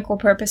clinical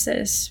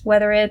purposes,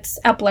 whether it's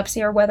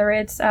epilepsy or whether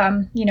it's,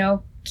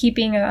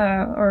 keeping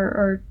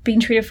or being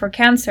treated for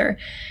cancer,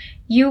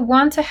 you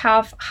want to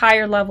have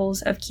higher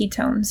levels of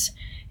ketones.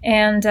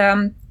 And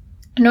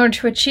in order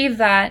to achieve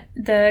that,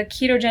 the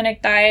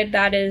ketogenic diet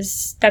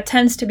that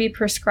tends to be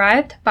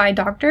prescribed by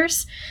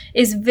doctors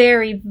is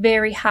very,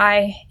 very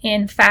high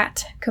in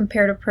fat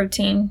compared to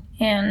protein,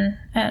 and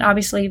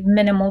obviously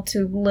minimal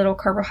to little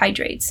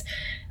carbohydrates.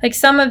 Like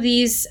some of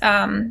these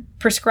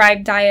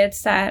prescribed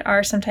diets that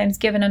are sometimes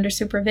given under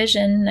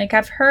supervision, like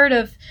I've heard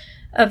of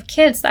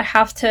kids that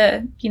have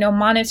to,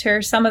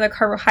 monitor some of the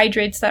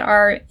carbohydrates that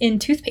are in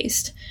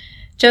toothpaste,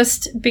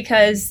 just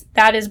because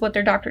that is what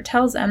their doctor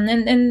tells them.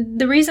 And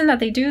the reason that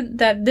they do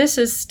that, this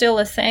is still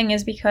a thing,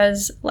 is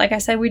because, like I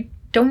said, we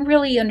don't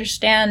really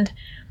understand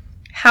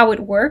how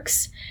it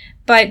works.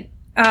 But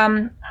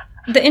the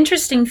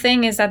interesting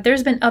thing is that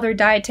there's been other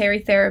dietary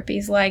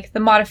therapies, like the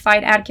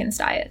modified Atkins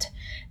diet.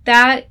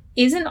 That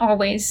isn't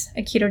always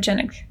a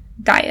ketogenic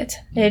diet.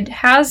 It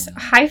has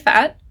high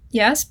fat,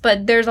 yes,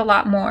 but there's a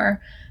lot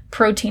more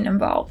protein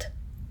involved.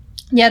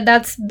 Yeah,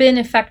 that's been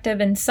effective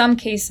in some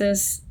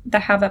cases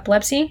that have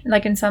epilepsy,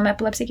 like in some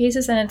epilepsy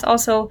cases, and it's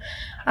also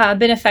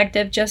been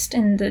effective just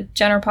in the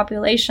general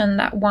population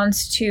that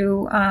wants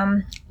to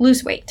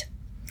lose weight.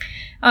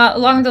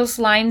 Along those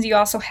lines, you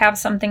also have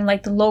something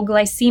like the low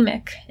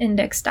glycemic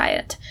index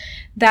diet,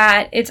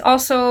 that it's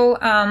also,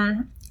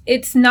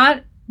 it's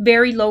not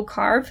very low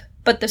carb,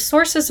 but the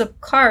sources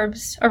of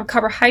carbs or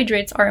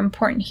carbohydrates are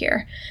important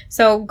here.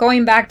 So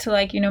going back to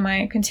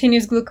my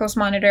continuous glucose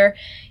monitor,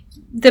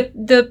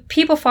 the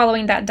people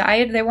following that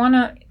diet, they want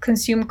to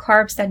consume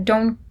carbs that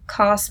don't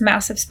cause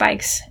massive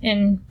spikes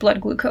in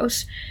blood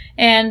glucose.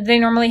 And they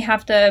normally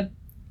have to,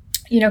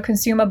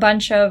 consume a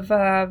bunch of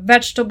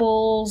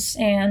vegetables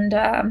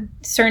and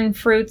certain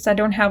fruits that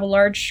don't have a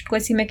large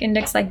glycemic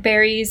index, like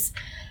berries.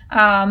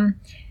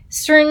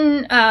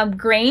 Certain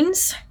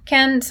grains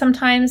can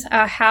sometimes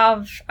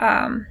have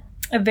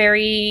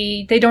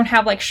they don't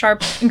have like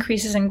sharp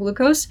increases in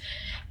glucose.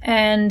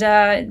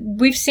 And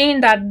we've seen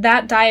that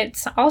diet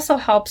also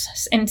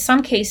helps in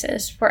some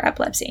cases for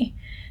epilepsy.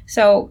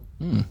 So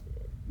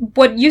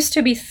what used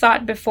to be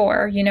thought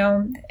before,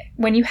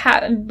 when you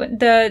have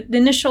the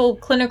initial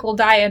clinical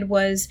diet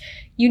was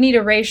you need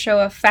a ratio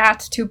of fat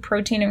to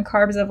protein and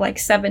carbs of like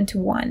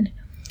 7-1.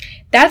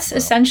 That's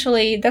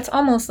essentially, that's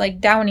almost like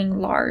downing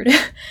lard.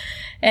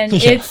 And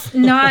it's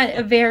not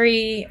a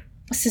very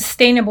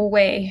sustainable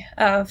way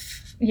of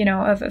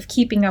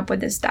keeping up with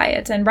this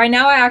diet. And right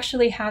now I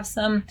actually have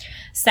some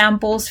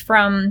samples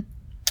from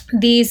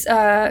these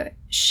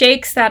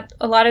shakes that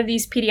a lot of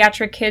these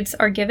pediatric kids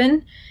are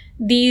given.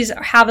 These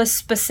have a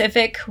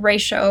specific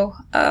ratio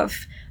of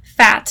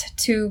fat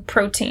to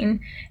protein,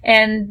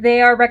 and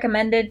they are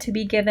recommended to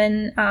be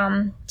given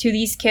to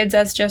these kids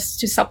as just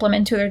to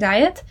supplement to their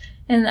diet.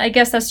 And I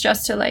guess that's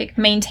just to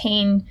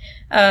maintain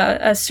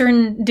a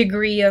certain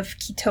degree of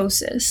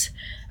ketosis.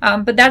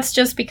 But that's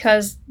just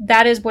because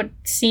that is what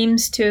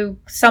seems to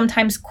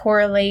sometimes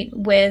correlate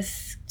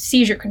with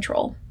seizure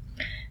control.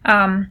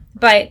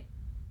 But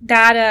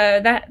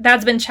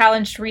that's been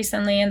challenged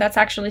recently, and that's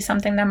actually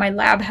something that my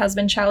lab has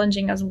been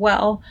challenging as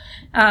well.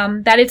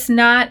 That it's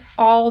not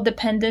all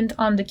dependent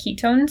on the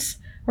ketones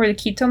or the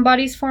ketone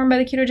bodies formed by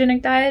the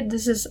ketogenic diet.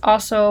 This is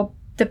also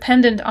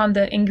dependent on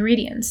the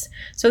ingredients.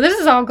 So this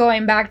is all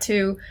going back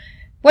to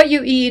what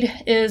you eat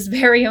is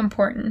very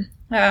important.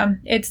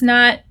 It's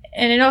not,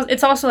 and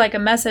it's also like a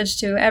message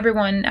to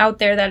everyone out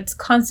there that it's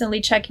constantly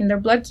checking their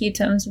blood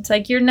ketones. It's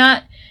like you're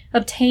not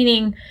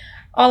obtaining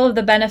all of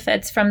the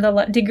benefits from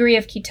the degree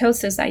of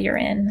ketosis that you're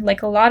in.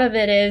 Like a lot of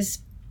it is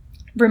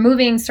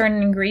removing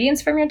certain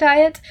ingredients from your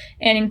diet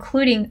and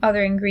including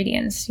other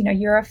ingredients.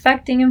 You're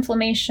affecting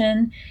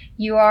inflammation,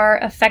 you are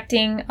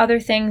affecting other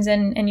things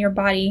in your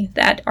body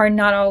that are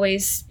not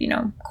always,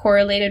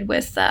 correlated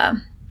with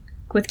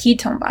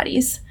ketone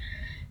bodies.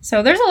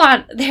 So there's a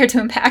lot there to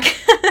unpack.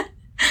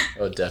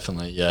 Oh,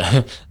 definitely,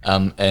 yeah.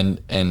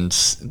 And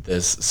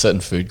there's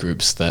certain food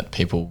groups that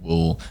people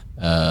will,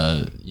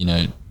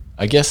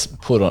 I guess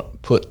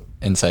put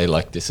and say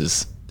like this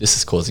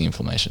is causing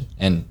inflammation,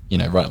 and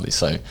rightly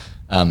so.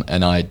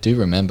 And I do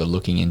remember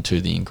looking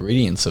into the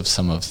ingredients of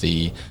some of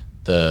the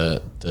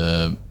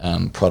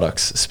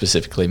products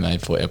specifically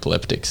made for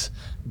epileptics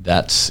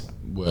that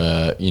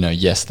were,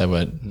 yes, they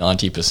were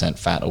 90%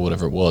 fat or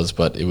whatever it was,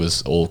 but it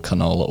was all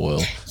canola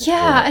oil.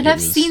 Yeah, and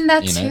I've seen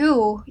that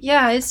too.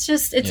 Yeah, it's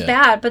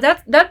bad. But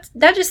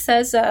that just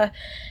says that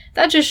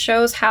just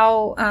shows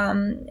how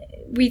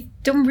we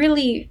don't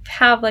really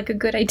have like a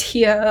good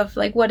idea of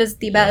like what is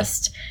the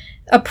best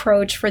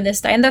approach for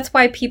this diet. And that's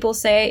why people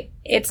say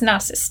it's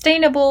not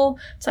sustainable.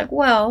 It's like,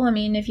 well, I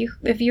mean, if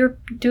you're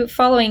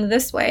following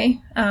this way,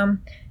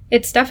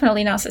 it's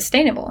definitely not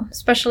sustainable,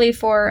 especially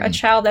for a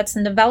child that's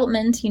in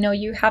development. You're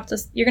going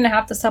to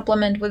have to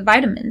supplement with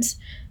vitamins,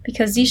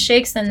 because these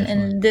shakes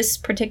and this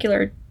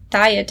particular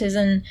diet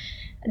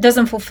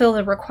doesn't fulfill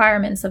the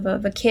requirements of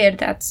a kid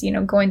that's,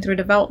 going through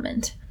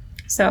development.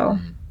 So,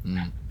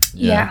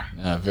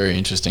 very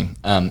interesting.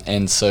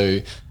 And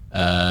so,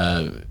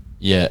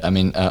 I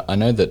mean, I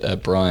know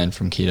that Brian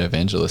from Keto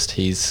Evangelist,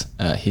 his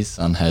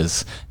son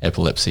has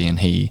epilepsy, and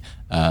he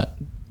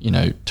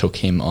took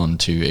him on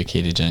to a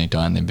ketogenic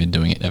diet, and they've been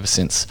doing it ever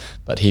since.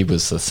 But he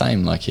was the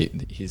same, like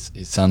his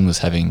son was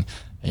having,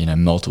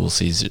 multiple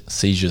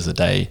seizures a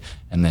day,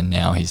 and then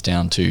now he's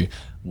down to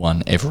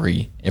one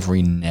every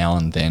now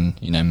and then,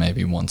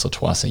 maybe once or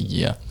twice a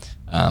year.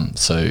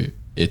 So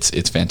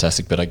it's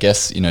fantastic. But I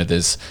guess,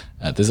 there's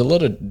a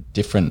lot of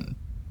different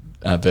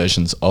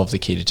versions of the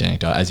ketogenic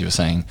diet, as you were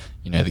saying,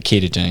 the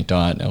ketogenic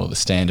diet, or the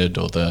standard,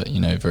 or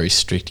the very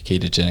strict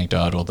ketogenic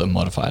diet, or the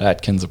modified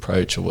Atkins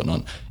approach or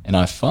whatnot. And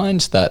I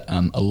find that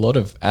a lot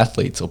of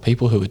athletes or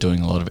people who are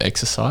doing a lot of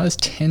exercise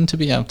tend to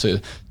be able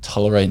to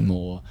tolerate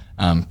more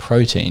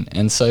protein.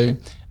 And so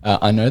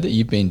I know that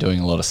you've been doing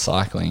a lot of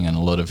cycling and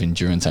a lot of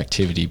endurance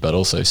activity, but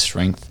also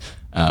strength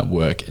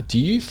work. Do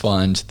you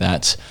find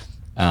that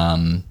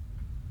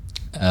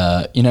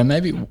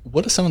maybe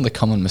what are some of the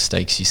common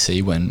mistakes you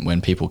see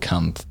when people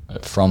come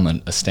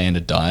from a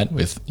standard diet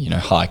with,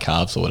 high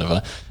carbs or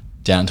whatever,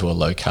 down to a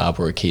low carb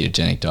or a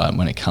ketogenic diet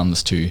when it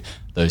comes to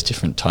those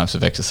different types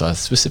of exercise,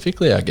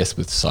 specifically, I guess,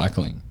 with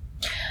cycling?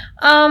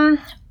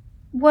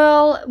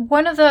 Well,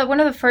 one of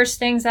the first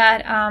things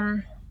that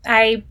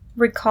I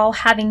recall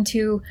having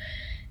to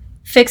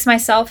fix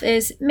myself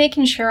is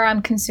making sure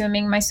I'm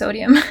consuming my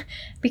sodium,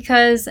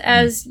 because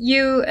as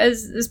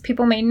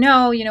people may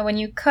know, when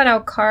you cut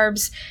out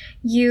carbs,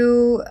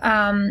 you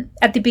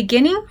at the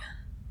beginning,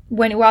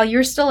 while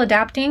you're still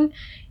adapting,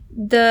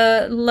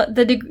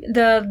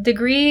 the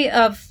degree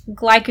of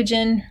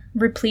glycogen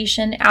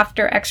repletion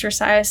after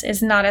exercise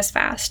is not as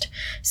fast.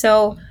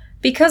 So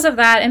because of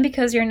that, and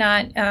because you're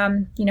not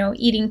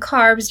eating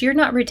carbs, you're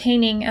not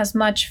retaining as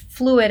much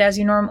fluid as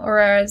you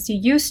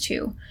used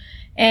to.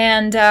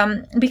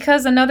 And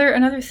because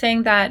another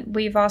thing that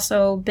we've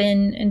also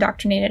been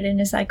indoctrinated in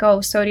is like,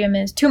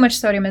 too much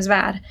sodium is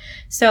bad.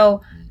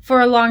 So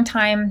for a long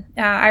time,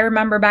 I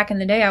remember back in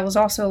the day, I was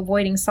also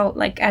avoiding salt,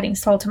 like adding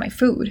salt to my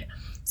food.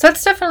 So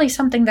that's definitely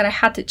something that I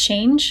had to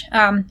change,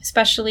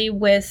 especially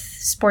with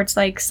sports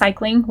like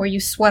cycling, where you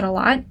sweat a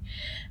lot.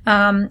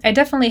 I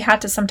definitely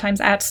had to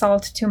sometimes add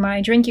salt to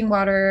my drinking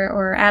water,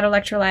 or add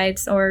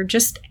electrolytes, or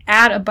just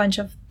add a bunch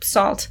of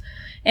salt.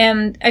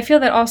 And I feel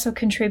that also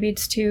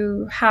contributes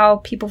to how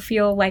people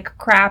feel like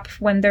crap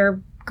when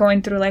they're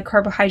going through like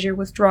carbohydrate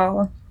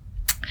withdrawal.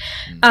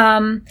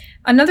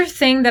 Another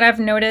thing that I've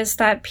noticed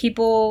that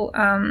people,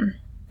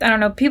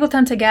 people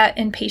tend to get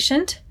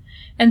impatient.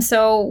 And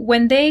so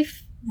when they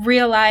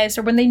realize,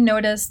 or when they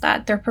notice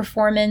that their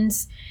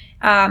performance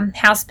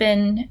has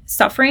been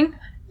suffering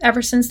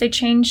ever since they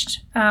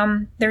changed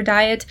their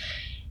diet,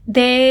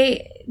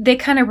 they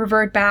kind of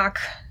revert back.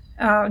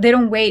 They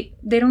don't wait.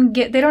 They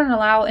don't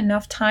allow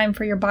enough time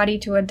for your body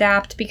to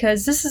adapt,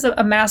 because this is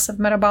a massive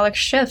metabolic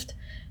shift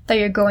that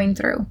you're going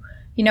through.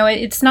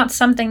 It's not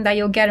something that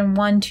you'll get in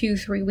 1, 2,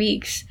 3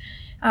 weeks.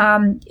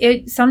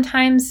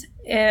 Sometimes,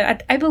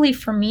 I believe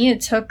for me,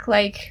 it took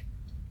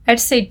I'd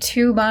say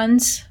 2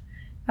 months,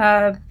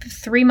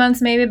 3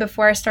 months maybe,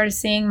 before I started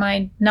seeing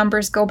my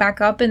numbers go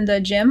back up in the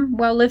gym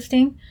while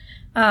lifting.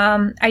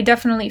 I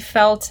definitely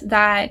felt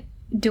that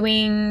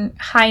doing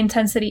high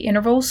intensity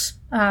intervals,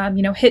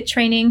 HIIT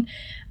training,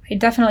 I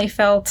definitely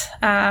felt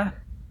a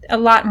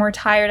lot more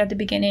tired at the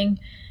beginning.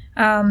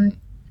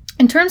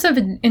 In terms of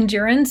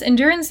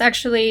endurance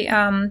actually,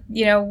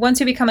 once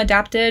you become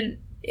adapted,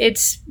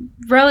 it's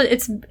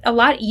a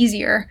lot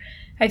easier,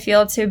 I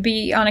feel, to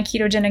be on a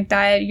ketogenic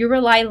diet. You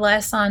rely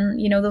less on,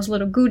 those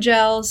little goo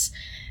gels.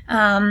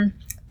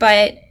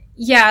 But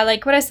yeah,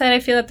 like what I said, I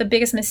feel that the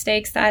biggest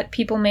mistakes that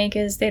people make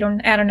is they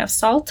don't add enough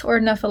salt or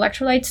enough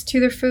electrolytes to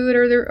their food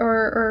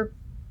or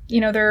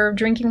their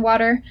drinking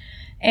water,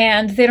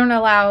 and they don't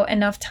allow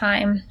enough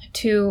time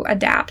to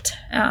adapt,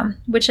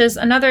 which is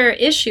another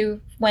issue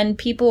when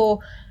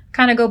people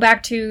kind of go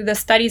back to the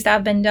studies that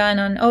have been done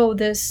on,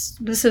 this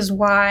is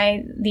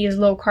why these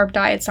low carb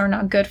diets are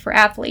not good for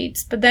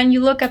athletes. But then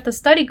you look at the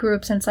study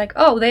groups and it's like,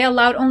 they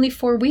allowed only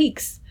 4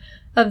 weeks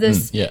of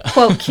this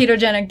quote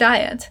ketogenic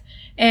diet.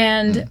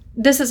 And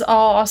this is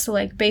all also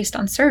like based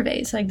on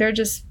surveys. Like they're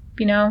just,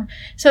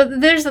 so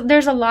there's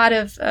a lot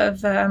of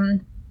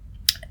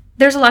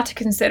there's a lot to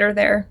consider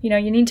there.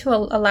 You need to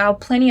allow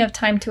plenty of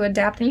time to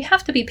adapt, and you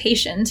have to be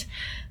patient.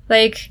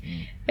 Like,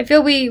 I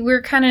feel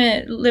we're kind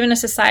of live in a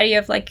society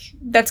of like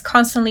that's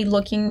constantly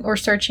looking or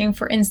searching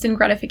for instant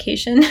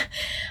gratification,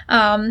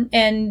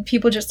 and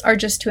people are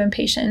just too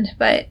impatient.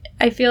 But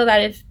I feel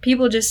that if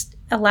people just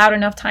allowed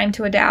enough time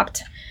to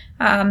adapt,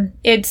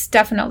 it's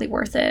definitely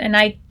worth it. And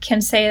I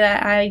can say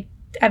that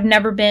I've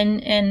never been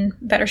in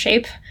better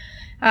shape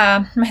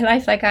my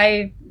life. Like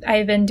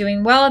I've been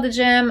doing well at the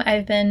gym.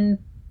 I've been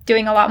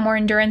doing a lot more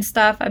endurance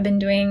stuff. I've been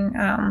doing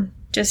I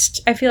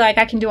feel like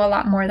I can do a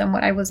lot more than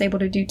what I was able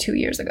to do 2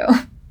 years ago.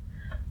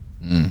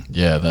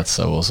 Yeah, that's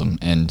so awesome.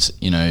 And,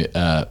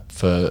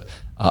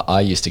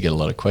 I used to get a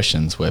lot of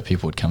questions where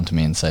people would come to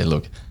me and say,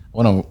 look, I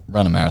want to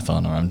run a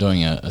marathon, or I'm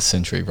doing a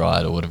century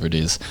ride, or whatever it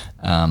is.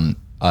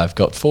 I've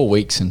got 4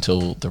 weeks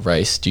until the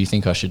race. Do you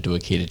think I should do a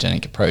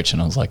ketogenic approach? And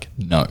I was like,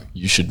 no,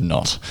 you should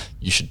not.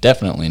 You should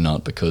definitely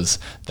not, because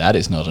that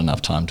is not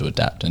enough time to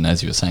adapt. And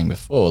as you were saying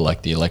before,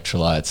 like the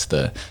electrolytes,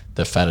 the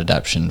fat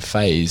adaptation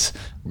phase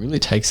really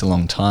takes a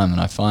long time. And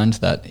I find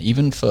that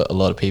even for a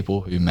lot of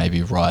people who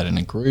maybe ride in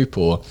a group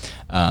or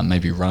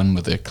maybe run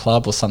with a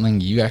club or something,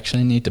 you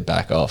actually need to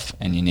back off,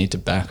 and you need to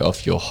back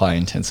off your high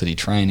intensity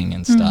training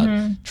and start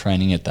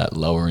training at that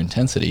lower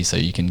intensity so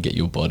you can get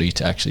your body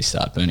to actually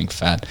start burning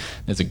fat.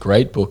 There's a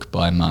great book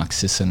by Mark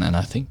Sisson and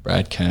I think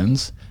Brad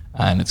Kearns,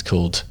 and it's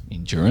called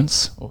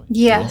Endurance.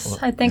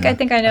 I think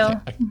I know.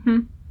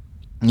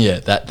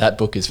 Yeah, that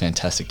book is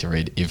fantastic to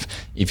read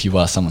if you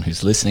are someone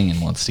who's listening and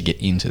wants to get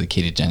into the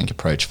ketogenic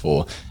approach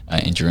for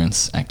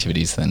endurance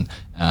activities. Then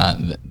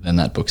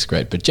that book's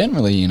great. But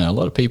generally, a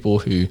lot of people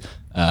who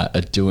are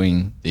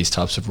doing these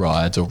types of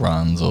rides or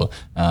runs or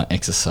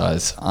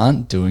exercise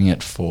aren't doing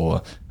it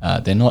for.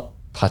 They're not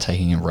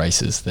partaking in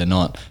races. They're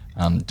not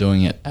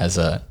doing it as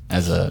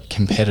a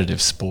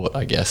competitive sport,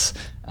 I guess.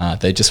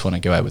 They just want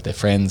to go out with their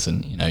friends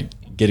and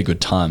get a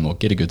good time or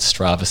get a good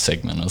Strava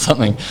segment or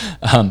something.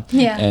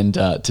 And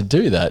to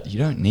do that, you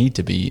don't need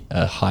to be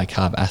a high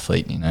carb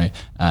athlete,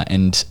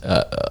 and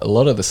a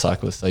lot of the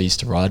cyclists I used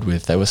to ride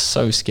with, they were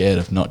so scared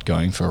of not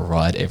going for a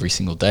ride every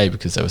single day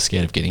because they were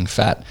scared of getting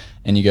fat.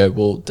 And you go,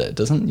 well,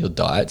 doesn't your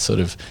diet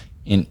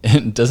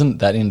doesn't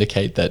that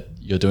indicate that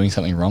you're doing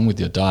something wrong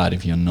with your diet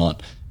if you're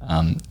not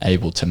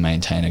able to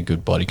maintain a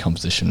good body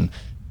composition,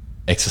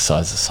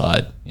 exercise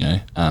aside,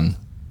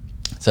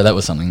 So that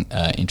was something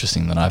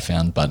interesting that I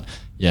found. But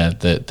yeah,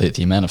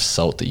 the amount of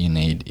salt that you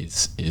need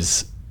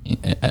is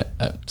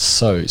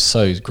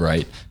so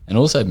great, and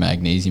also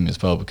magnesium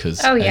as well, because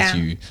as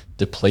you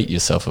deplete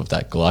yourself of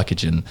that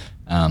glycogen,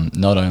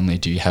 not only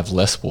do you have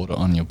less water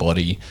on your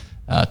body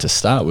to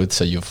start with,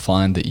 so you'll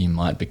find that you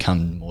might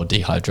become more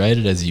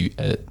dehydrated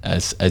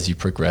as you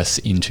progress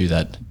into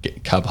that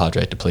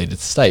carbohydrate depleted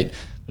state.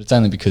 But it's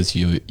only because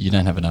you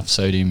don't have enough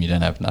sodium, you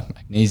don't have enough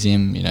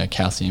magnesium,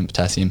 calcium,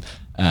 potassium,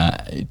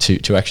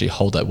 to actually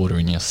hold that water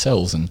in your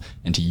cells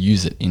and to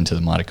use it into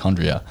the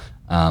mitochondria.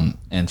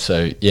 And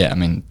so,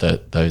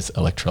 those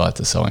electrolytes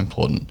are so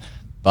important.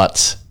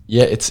 But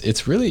yeah,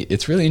 it's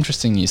really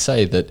interesting you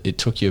say that it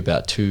took you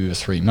about 2 or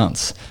 3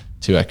 months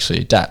to actually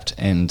adapt.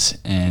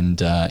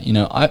 And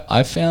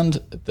I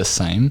found the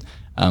same.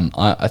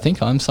 I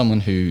think I'm someone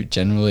who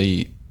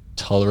generally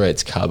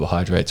tolerates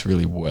carbohydrates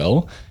really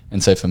well.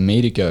 And so for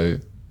me to go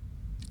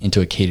into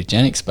a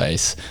ketogenic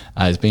space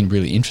has been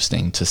really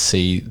interesting to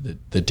see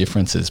the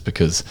differences,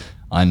 because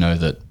I know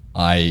that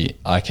I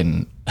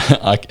can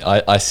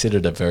I sit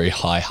at a very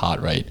high heart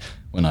rate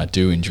when I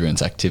do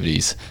endurance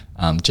activities,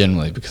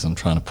 generally because I'm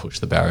trying to push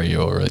the barrier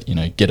or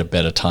get a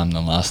better time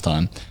than last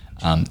time.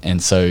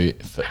 And so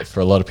for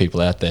a lot of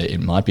people out there,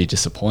 it might be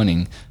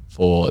disappointing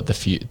for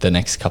the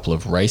next couple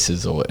of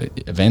races or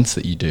events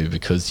that you do,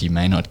 because you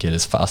may not get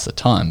as fast a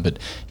time. But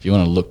if you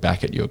want to look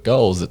back at your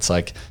goals, it's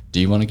like, do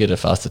you want to get a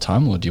faster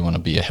time, or do you want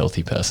to be a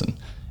healthy person?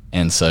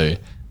 And so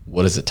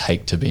what does it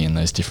take to be in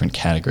those different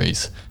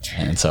categories?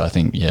 And so I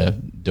think,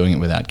 doing it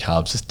without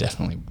carbs is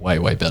definitely way,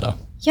 way better.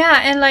 Yeah,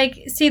 and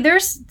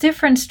there's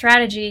different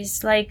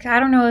strategies. Like, I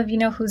don't know if you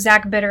know who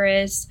Zach Bitter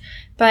is,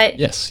 but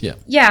yes, yeah.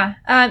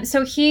 Yeah,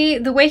 so he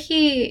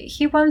recently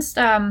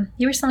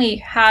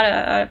had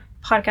a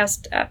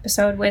podcast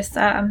episode with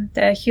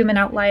the Human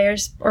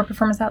Outliers or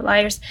Performance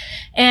Outliers,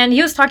 and he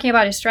was talking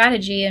about his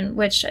strategy, in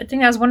which I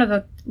think that was one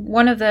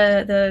of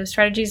the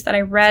strategies that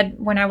I read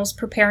when I was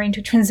preparing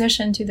to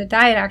transition to the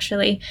diet,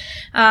 actually,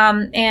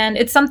 and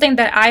it's something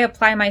that I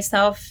apply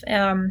myself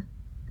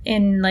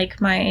in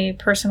like my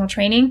personal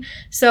training.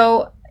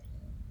 So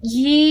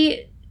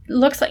he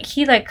looks like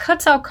he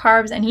cuts out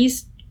carbs, and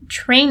he's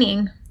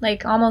training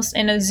like almost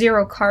in a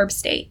zero carb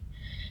state,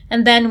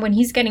 and then when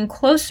he's getting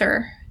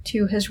closer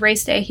to his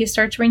race day, he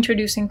starts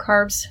reintroducing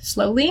carbs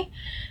slowly,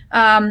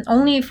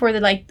 only for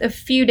a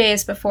few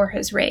days before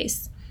his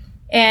race.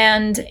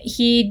 And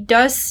he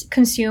does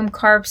consume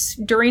carbs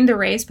during the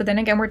race, but then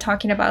again, we're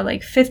talking about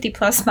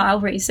 50+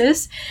 mile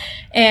races.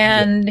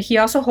 And he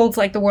also holds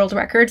the world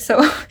record.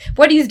 So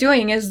what he's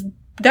doing is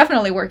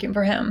definitely working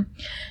for him.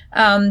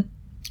 And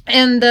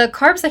the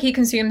carbs that he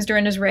consumes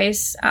during his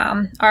race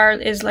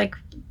is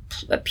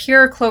a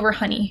pure clover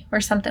honey or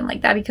something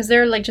like that, because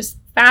they're just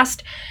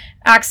fast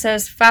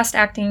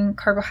acting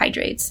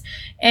carbohydrates.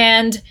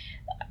 And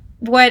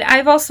what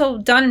I've also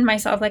done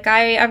myself,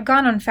 I've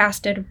gone on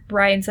fasted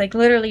rides,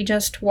 literally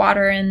just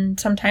water and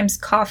sometimes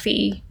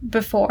coffee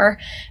before,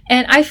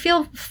 and I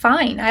feel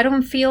fine. I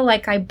don't feel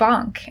like I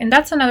bonk. And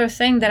that's another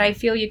thing that I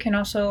feel you can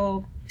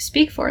also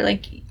speak for.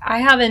 I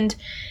haven't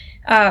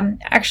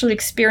actually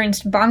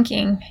experienced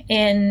bonking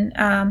in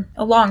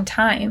a long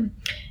time.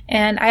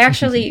 And I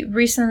actually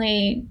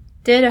recently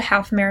did a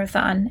half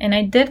marathon, and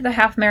I did the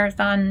half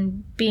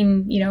marathon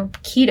being,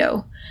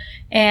 keto.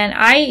 And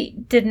I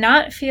did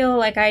not feel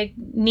like I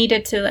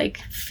needed to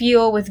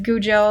fuel with goo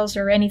gels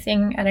or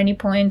anything at any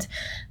point.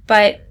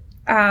 But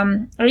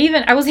I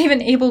was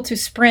even able to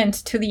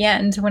sprint to the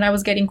end when I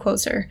was getting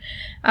closer.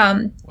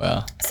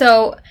 Wow.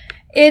 So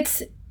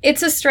it's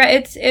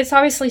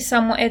obviously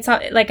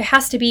it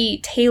has to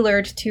be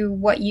tailored to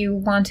what you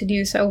want to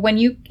do. So when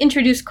you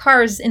introduce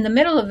carbs in the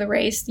middle of the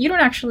race, you don't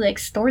actually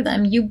store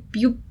them. You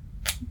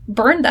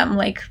burn them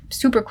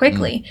super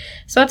quickly.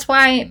 So that's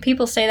why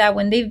people say that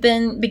when they've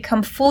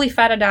become fully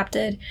fat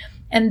adapted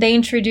and they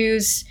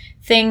introduce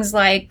things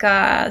like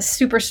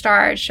super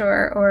starch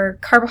or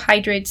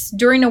carbohydrates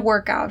during a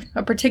workout,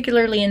 a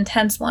particularly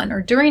intense one,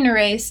 or during a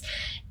race,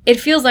 it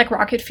feels like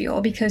rocket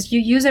fuel because you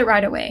use it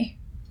right away.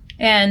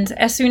 And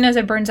as soon as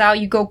it burns out,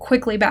 you go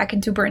quickly back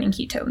into burning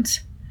ketones.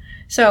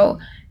 So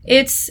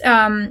it's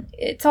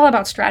all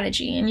about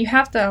strategy, and you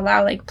have to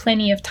allow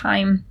plenty of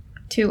time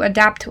to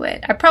adapt to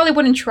it. I probably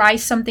wouldn't try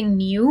something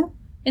new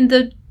in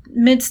the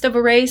midst of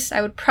a race.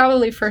 I would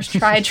probably first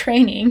try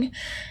training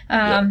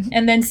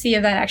and then see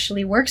if that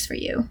actually works for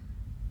you.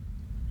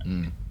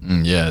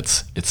 Yeah,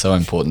 it's so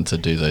important to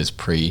do those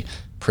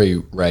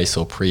pre-race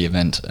or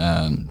pre-event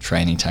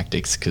training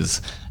tactics,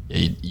 because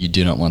you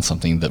do not want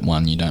something that,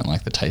 one, you don't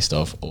like the taste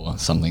of, or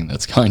something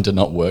that's going to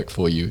not work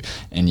for you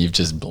and you've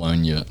just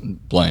blown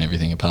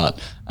everything apart.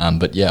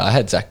 But yeah, I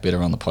had Zach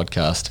Bitter on the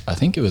podcast. I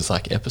think it was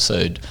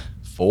episode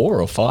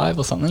 4 or 5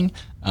 or something.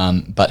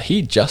 But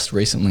he just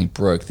recently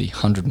broke the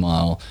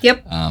 100-mile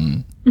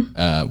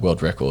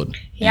world record.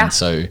 Yeah. And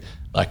so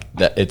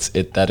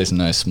that is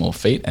no small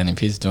feat. And if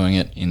he's doing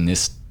it in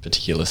this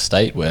particular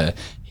state where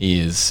he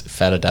is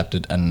fat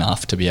adapted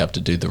enough to be able to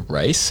do the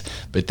race,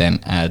 but then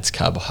adds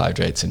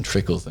carbohydrates and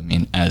trickles them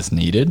in as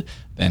needed,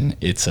 then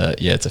it's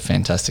a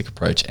fantastic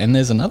approach. And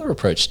there's another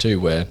approach too,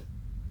 where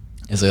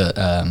as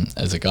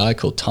a guy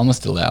called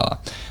Thomas DeLauer,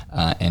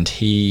 and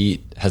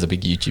he has a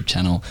big YouTube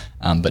channel,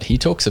 but he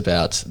talks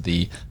about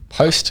the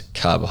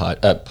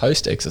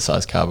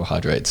post-exercise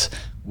carbohydrates,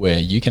 where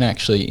you can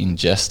actually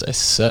ingest a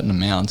certain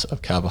amount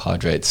of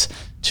carbohydrates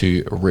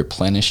to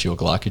replenish your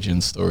glycogen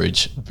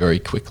storage very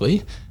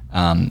quickly.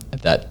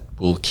 That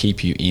will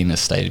keep you in a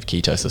state of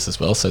ketosis as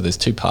well. So there's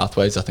 2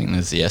 pathways. I think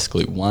there's the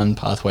S-GLUT1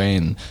 pathway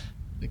and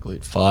the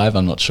GLUT5,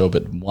 I'm not sure,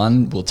 but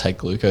one will take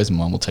glucose and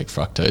one will take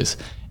fructose.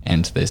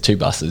 And there's 2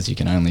 buses. You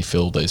can only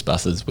fill those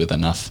buses with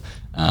enough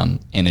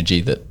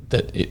energy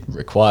that it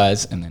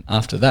requires, and then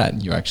after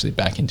that you're actually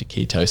back into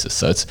ketosis.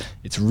 So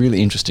it's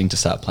really interesting to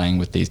start playing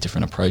with these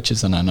different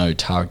approaches. And I know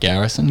Tara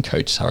Garrison,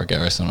 Coach Tara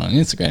Garrison on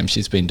Instagram,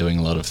 she's been doing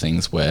a lot of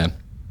things where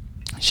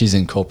she's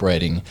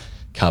incorporating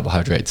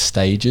carbohydrate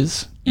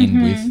stages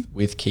in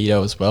with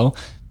keto as well.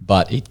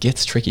 But it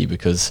gets tricky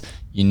because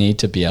you need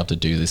to be able to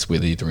do this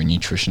with either a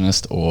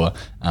nutritionist or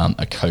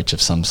a coach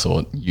of some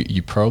sort.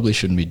 You probably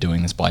shouldn't be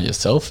doing this by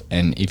yourself.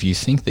 And if you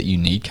think that you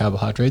need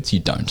carbohydrates, you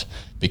don't,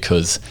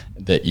 because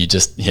that you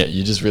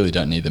just really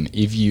don't need them.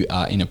 If you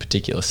are in a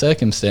particular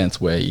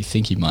circumstance where you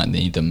think you might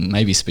need them,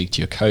 maybe speak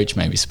to your coach,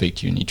 maybe speak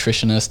to your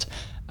nutritionist,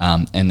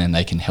 and then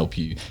they can help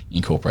you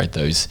incorporate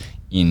those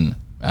in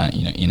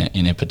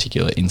a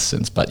particular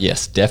instance. But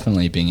yes,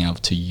 definitely being able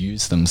to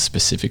use them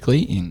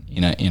specifically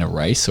in a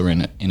race or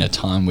in a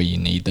time where you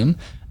need them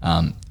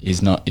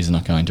is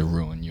not going to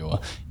ruin your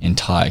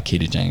entire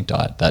ketogenic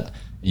diet. That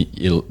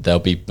they'll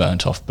be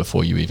burnt off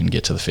before you even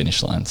get to the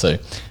finish line. So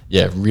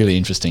yeah, really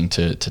interesting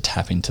to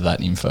tap into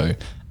that info.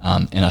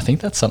 And I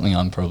think that's something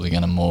I'm probably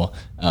going to more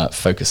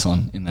focus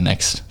on in the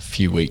next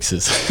few weeks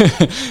is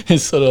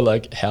sort of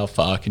like how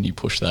far can you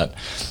push that.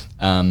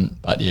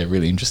 But yeah,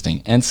 really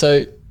interesting. And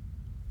so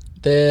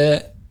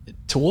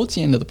towards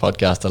the end of the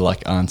podcast, I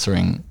like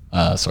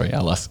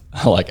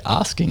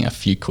asking a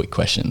few quick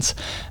questions.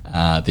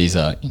 These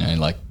are,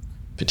 like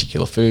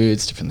particular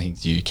foods, different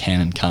things you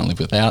can and can't live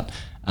without.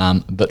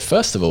 But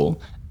first of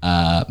all,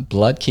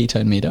 blood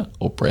ketone meter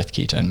or breath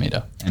ketone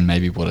meter, and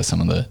maybe what are some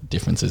of the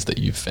differences that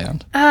you've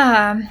found?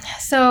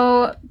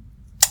 So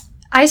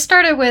I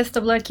started with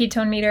the blood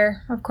ketone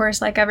meter, of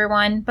course, like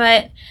everyone,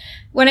 but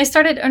when I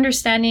started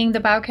understanding the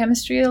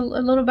biochemistry a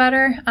little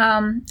better,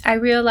 I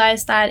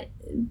realized that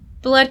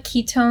blood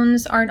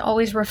ketones aren't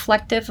always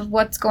reflective of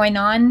what's going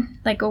on,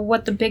 like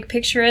what the big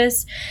picture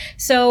is.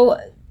 So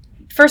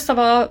first of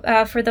all,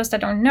 for those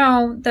that don't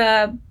know,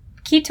 the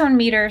ketone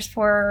meters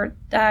for,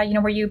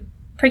 where you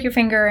prick your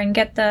finger and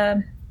get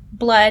the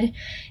blood,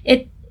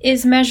 it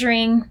is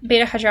measuring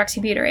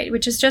beta-hydroxybutyrate,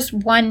 which is just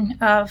one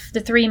of the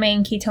three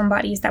main ketone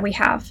bodies that we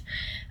have.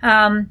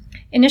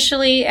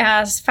 Initially,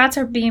 as fats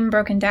are being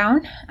broken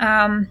down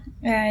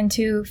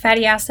into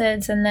fatty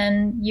acids, and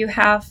then you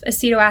have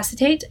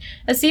acetoacetate.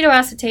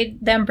 Acetoacetate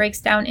then breaks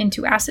down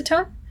into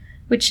acetone,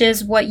 which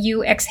is what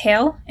you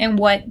exhale and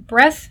what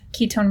breath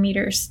ketone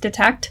meters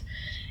detect.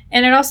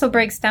 And it also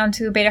breaks down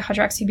to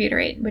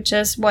beta-hydroxybutyrate, which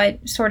is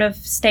what sort of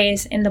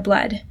stays in the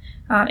blood.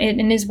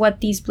 And is what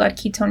these blood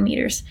ketone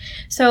meters.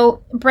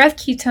 So breath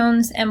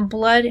ketones and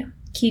blood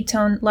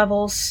ketone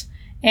levels,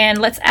 and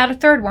let's add a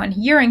third one,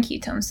 urine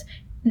ketones.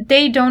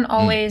 They don't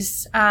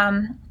always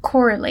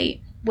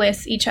correlate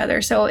with each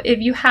other. So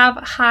if you have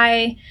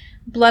high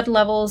blood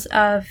levels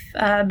of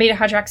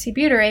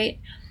beta-hydroxybutyrate,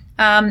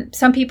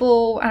 some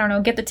people,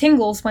 get the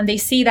tingles when they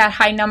see that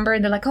high number.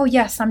 They're like, oh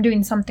yes, I'm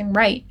doing something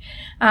right.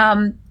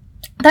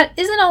 That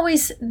isn't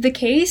always the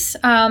case.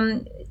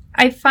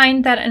 I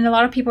find that, and a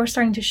lot of people are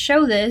starting to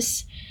show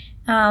this,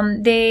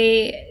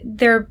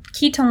 their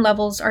ketone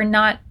levels are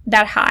not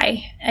that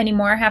high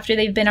anymore after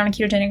they've been on a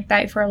ketogenic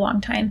diet for a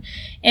long time.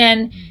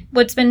 And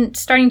what's been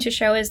starting to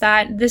show is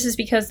that this is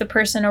because the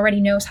person already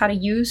knows how to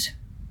use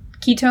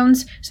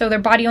ketones, so their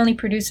body only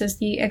produces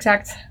the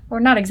exact, or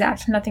not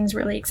exact, nothing's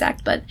really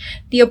exact, but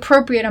the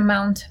appropriate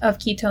amount of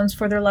ketones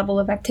for their level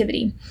of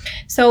activity.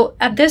 So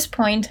at this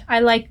point, I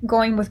like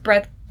going with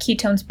breath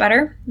ketones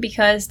better,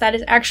 because that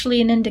is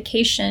actually an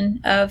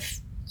indication of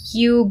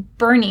you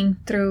burning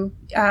through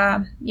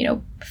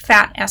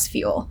fat as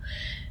fuel.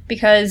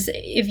 Because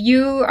if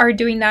you are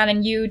doing that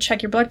and you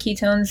check your blood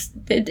ketones,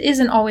 it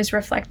isn't always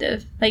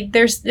reflective. Like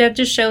that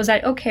just shows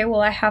that, okay, well,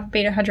 I have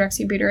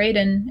beta-hydroxybutyrate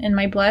in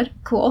my blood,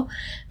 cool.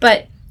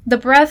 But the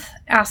breath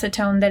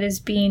acetone that is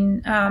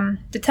being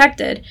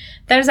detected,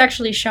 that is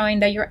actually showing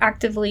that you're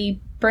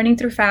actively burning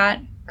through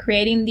fat,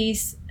 creating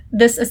this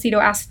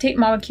acetoacetate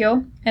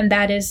molecule, and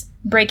that is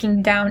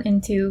breaking down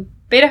into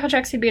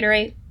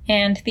beta-hydroxybutyrate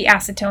and the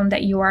acetone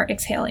that you are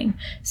exhaling.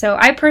 So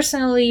I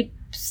personally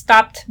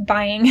stopped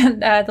buying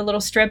the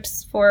little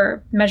strips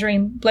for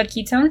measuring blood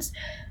ketones.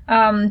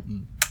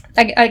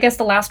 I guess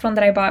the last one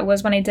that I bought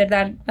was when I did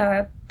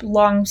that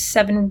long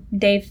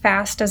 7-day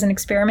fast as an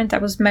experiment. I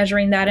was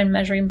measuring that and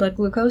measuring blood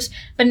glucose.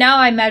 But now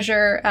I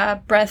measure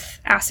breath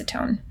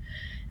acetone.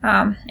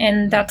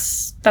 And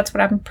that's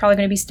what I'm probably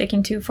going to be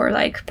sticking to for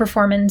like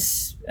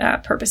performance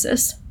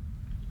purposes.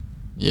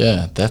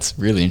 Yeah, that's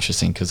really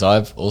interesting, because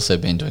I've also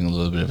been doing a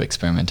little bit of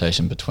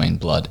experimentation between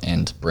blood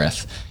and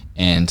breath,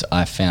 and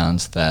I found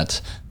that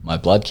my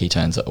blood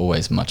ketones are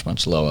always much,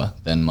 much lower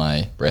than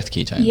my breath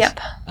ketones. Yep.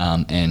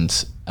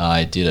 And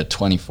I did a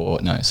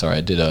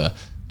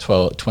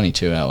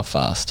 22-hour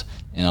fast,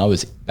 and I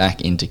was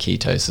back into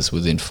ketosis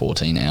within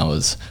 14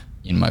 hours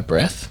in my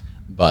breath,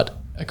 but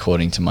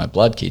according to my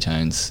blood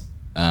ketones,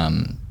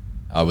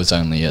 I was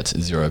only at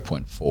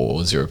 0.4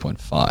 or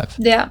 0.5.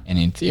 Yeah. And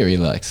in theory,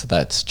 so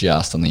that's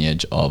just on the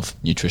edge of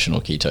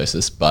nutritional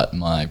ketosis, but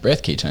my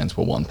breath ketones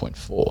were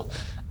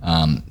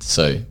 1.4.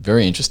 So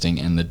very interesting.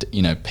 And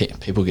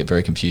people get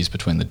very confused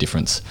between the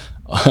difference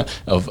of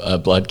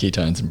blood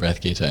ketones and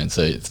breath ketones.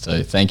 So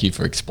thank you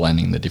for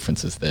explaining the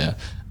differences there.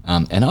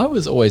 And I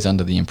was always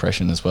under the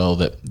impression as well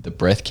that the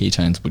breath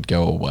ketones would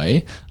go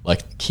away,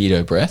 like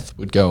keto breath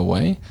would go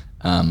away.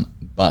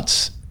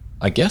 But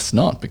I guess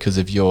not, because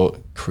if you're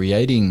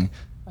creating,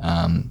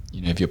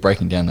 if you're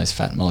breaking down those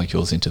fat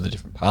molecules into the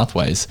different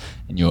pathways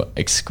and you're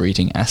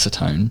excreting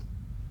acetone,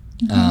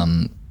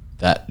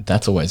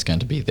 that's always going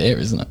to be there,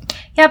 isn't it?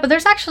 Yeah, but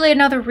there's actually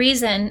another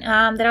reason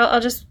that I'll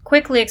just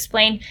quickly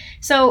explain.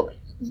 So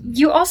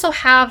you also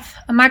have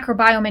a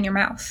microbiome in your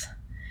mouth.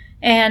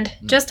 And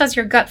just as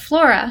your gut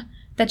flora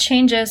that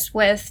changes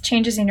with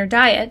changes in your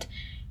diet,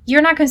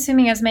 you're not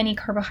consuming as many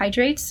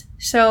carbohydrates.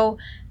 So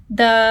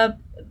the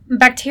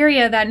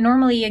bacteria that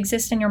normally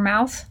exist in your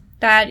mouth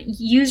that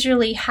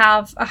usually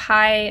have a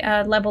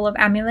high level of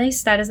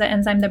amylase, that is the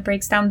enzyme that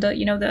breaks down the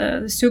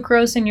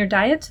sucrose in your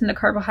diet and the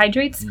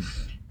carbohydrates,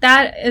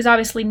 that is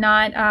obviously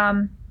not,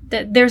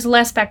 there's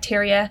less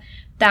bacteria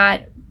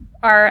that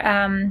are,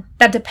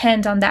 that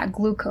depend on that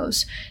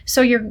glucose.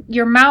 So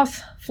your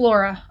mouth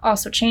flora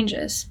also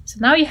changes. So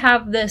now you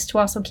have this to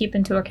also keep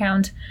into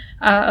account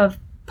of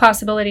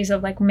possibilities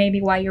of like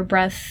maybe why your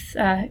breath,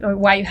 or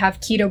why you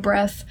have keto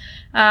breath.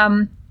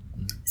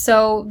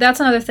 So that's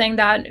another thing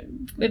that,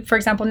 for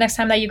example, next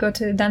time that you go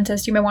to the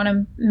dentist, you may want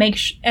to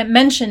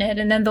mention it,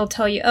 and then they'll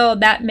tell you, oh,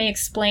 that may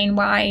explain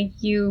why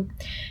you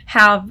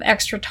have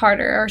extra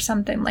tartar or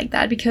something like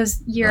that,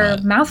 because your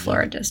mouth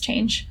flora does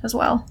change as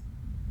well.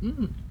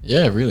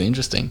 Yeah, really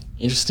interesting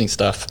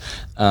stuff.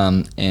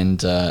 So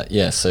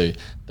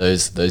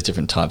those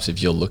different types,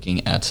 if you're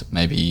looking at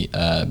maybe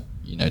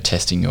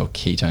testing your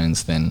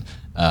ketones, then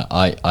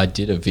I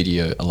did a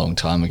video a long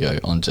time ago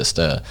on just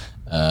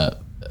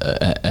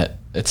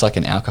it's like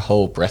an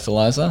alcohol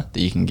breathalyzer that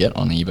you can get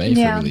on eBay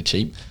for really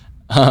cheap.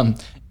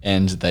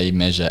 And they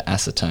measure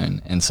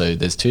acetone. And so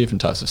there's two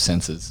different types of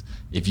sensors.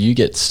 If you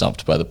get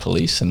stopped by the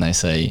police and they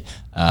say,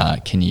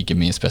 can you give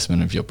me a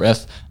specimen of your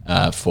breath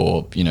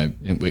for, we're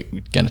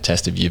going to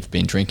test if you've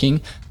been drinking,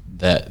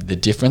 that the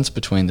difference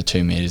between the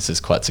 2 meters is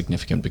quite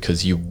significant,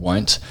 because you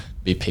won't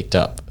be picked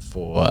up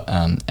for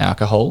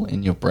alcohol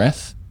in your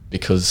breath,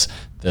 because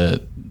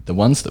the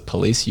ones that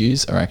police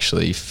use are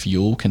actually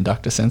fuel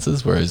conductor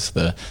sensors, whereas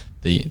the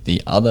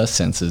other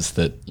sensors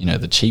that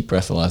the cheap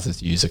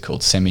breathalyzers use are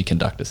called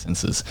semiconductor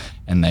sensors,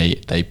 and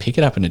they pick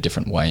it up in a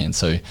different way. And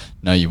so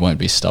no, you won't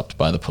be stopped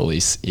by the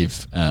police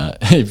if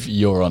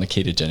you're on a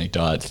ketogenic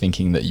diet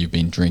thinking that you've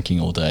been drinking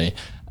all day.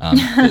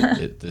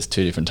 There's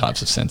two different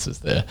types of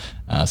sensors there.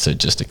 So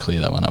just to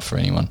clear that one up for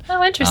anyone.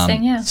 Oh,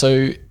 interesting. Yeah.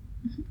 So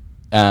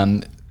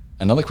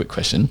another quick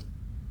question: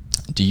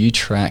 do you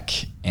track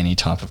any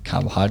type of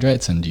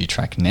carbohydrates, and do you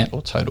track net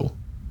or total?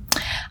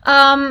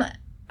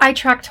 I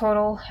track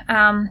total.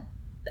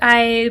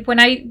 When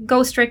I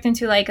go strict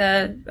into like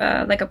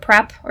a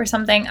prep or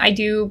something, I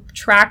do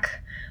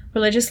track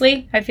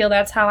religiously. I feel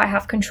that's how I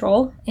have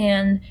control,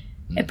 and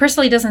it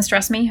personally doesn't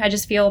stress me. I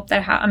just feel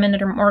that I'm in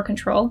more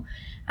control.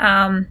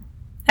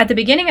 At the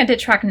beginning, I did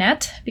track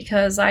net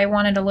because I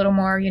wanted a little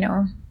more,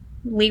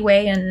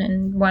 leeway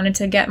and wanted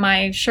to get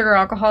my sugar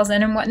alcohols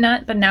in and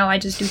whatnot. But now I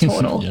just do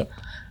total,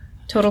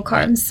 total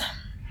carbs.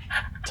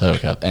 Total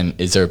carb. And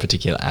is there a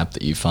particular app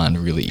that you find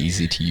really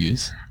easy to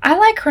use? I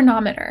like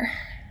Chronometer.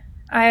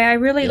 I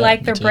really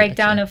like their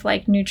breakdown of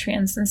like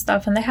nutrients and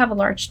stuff, and they have a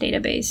large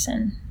database.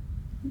 And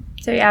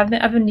so yeah,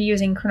 I've been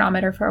using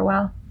Chronometer for a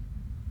while.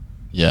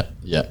 Yeah.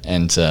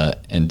 And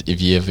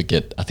if you ever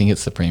get, I think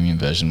it's the premium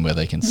version where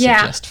they can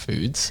suggest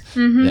foods,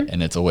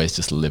 and it's always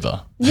just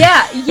liver.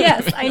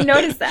 Yes, I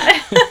noticed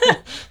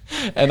that.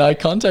 And I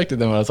contacted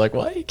them and I was like,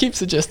 why do you keep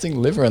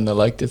suggesting liver? And they're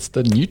like, it's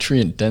the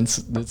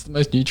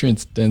most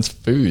nutrient dense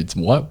foods.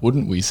 Why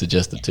wouldn't we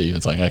suggest it to you?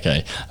 It's like,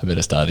 okay, I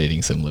better start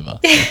eating some liver.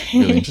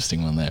 Really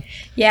interesting one there.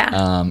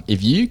 Yeah.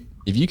 If you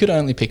could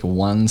only pick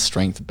one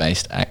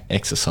strength-based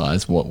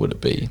exercise, what would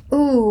it be?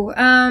 Ooh,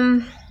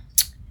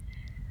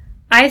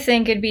 I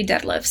think it'd be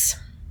deadlifts.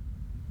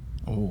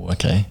 Oh,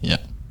 okay.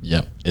 Yep.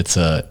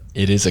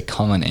 It is a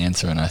common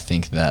answer, and I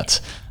think that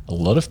a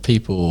lot of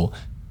people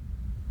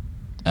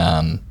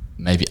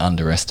maybe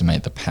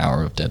underestimate the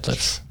power of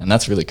deadlifts, and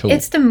that's really cool.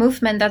 It's the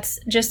movement that's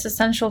just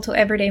essential to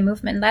everyday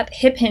movement. That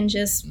hip hinge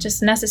is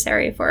just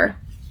necessary to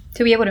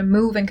be able to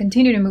move and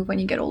continue to move when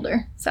you get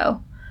older.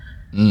 So.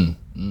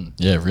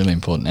 Yeah, really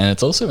important, and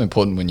it's also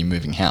important when you're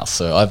moving house.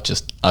 So I've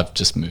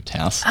just moved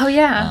house. Oh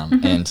yeah.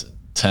 And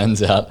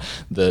turns out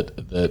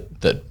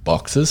that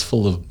boxes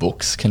full of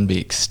books can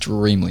be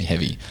extremely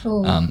heavy.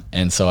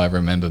 And so I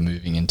remember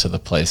moving into the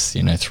place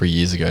 3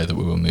 years ago that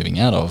we were moving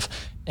out of,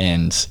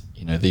 and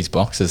these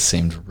boxes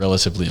seemed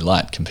relatively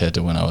light compared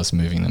to when I was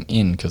moving them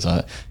in, because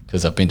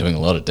I've been doing a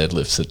lot of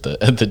deadlifts at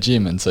the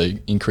gym, and so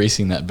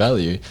increasing that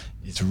value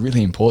is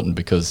really important,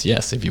 because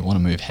yes, if you want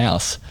to move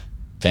house,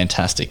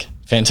 fantastic.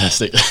 Do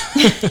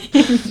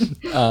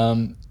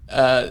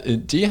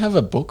you have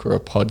a book or a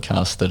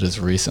podcast that has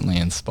recently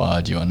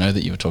inspired you? I know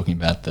that you were talking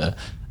about the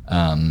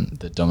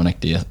Dominic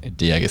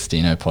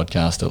D'Agostino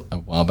podcast a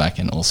while back,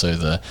 and also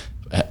the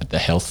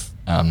health,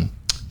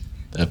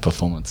 the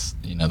performance,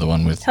 the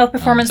one with Health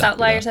Performance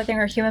Outliers, I think,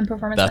 or Human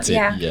Performance. That's it.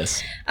 Yeah.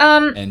 Yes.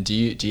 And do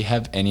you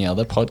have any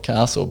other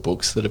podcasts or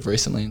books that have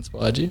recently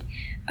inspired you?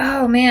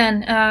 Oh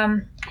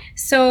man.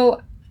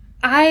 So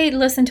I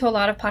listen to a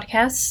lot of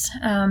podcasts,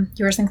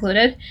 yours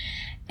included,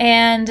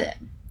 and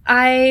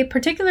I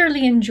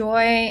particularly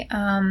enjoy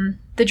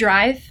The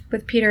Drive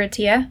with Peter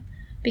Attia,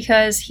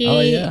 because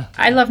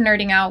I love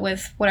nerding out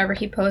with whatever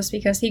he posts,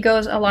 because he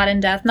goes a lot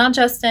in depth, not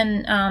just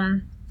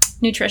in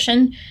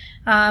nutrition,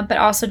 but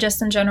also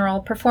just in general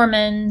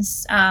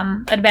performance,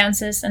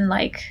 advances in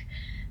like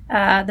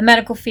the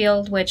medical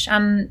field, which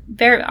I'm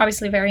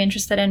obviously very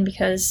interested in,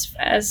 because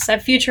as a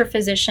future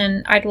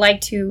physician, I'd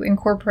like to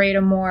incorporate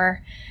a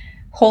more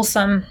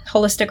wholesome,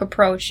 holistic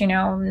approach,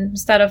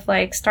 instead of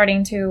like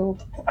starting to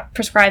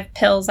prescribe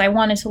pills. I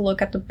wanted to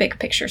look at the big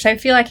picture. So I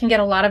feel I can get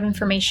a lot of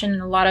information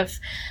and a lot of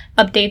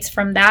updates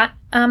from that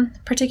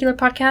particular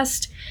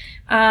podcast.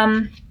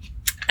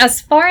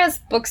 As far as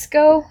books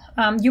go,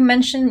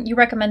 you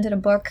recommended a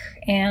book,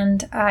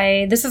 and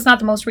this is not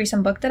the most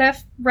recent book that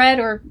I've read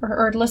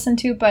or listened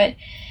to, but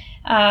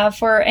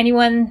for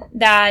anyone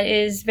that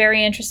is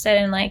very interested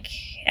in like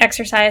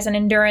exercise and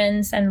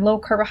endurance and low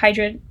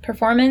carbohydrate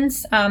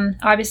performance,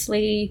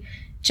 obviously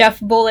Jeff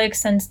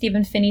Bullock's and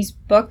Stephen Finney's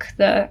book,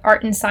 The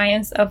Art and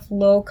Science of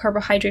Low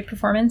Carbohydrate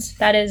Performance,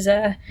 that is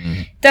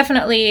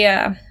definitely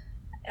a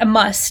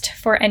must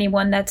for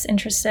anyone that's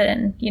interested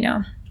in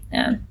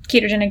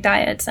ketogenic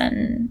diets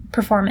and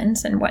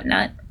performance and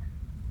whatnot.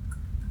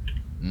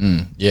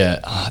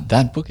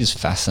 That book is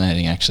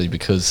fascinating, actually,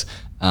 because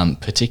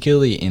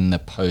particularly in the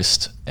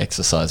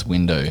post-exercise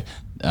window,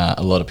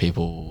 a lot of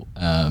people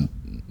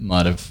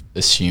might have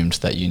assumed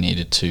that you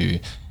needed to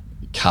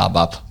carb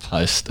up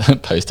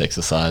post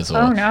exercise,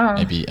 or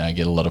maybe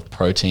get a lot of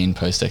protein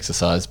post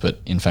exercise. But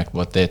in fact,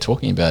 what they're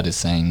talking about is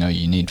saying, no,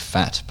 you need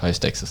fat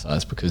post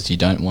exercise, because you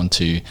don't want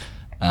to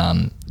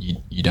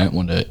you don't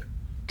want to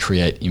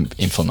create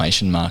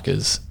inflammation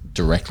markers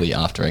directly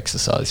after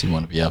exercise. You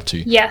want to be able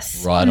to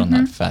ride on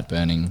that fat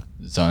burning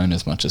zone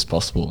as much as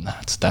possible. And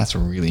that's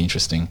really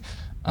interesting.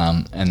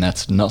 And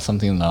that's not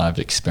something that I've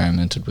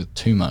experimented with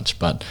too much,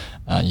 but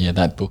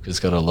that book has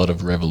got a lot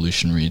of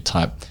revolutionary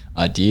type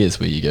ideas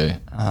where you go,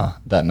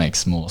 that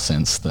makes more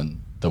sense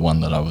than the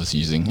one that I was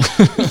using.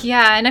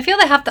 Yeah, and I feel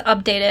they have to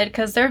update it,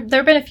 because there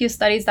have been a few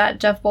studies that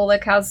Jeff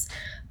Volek has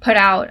put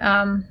out,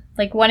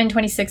 like one in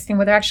 2016,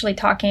 where they're actually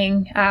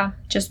talking,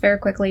 just very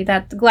quickly,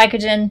 that the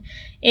glycogen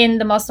in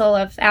the muscle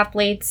of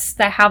athletes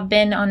that have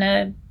been on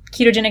a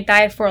ketogenic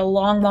diet for a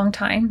long, long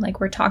time, like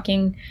we're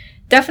talking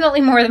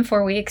definitely more than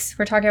 4 weeks,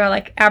 we're talking about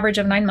like average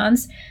of 9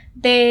 months,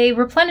 they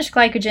replenish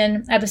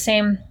glycogen at the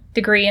same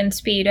degree and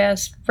speed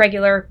as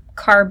regular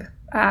carb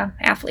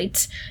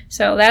athletes.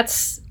 So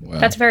that's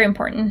very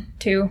important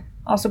to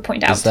also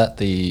point out. Is that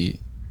the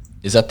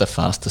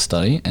faster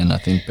study? And I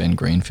think Ben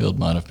Greenfield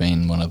might have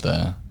been one of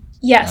the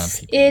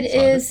Yes, it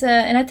is,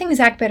 and I think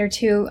Zach Better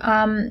too.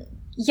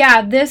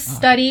 This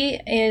study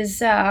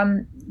is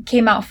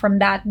came out from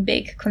that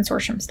big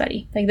consortium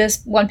study. Like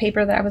this one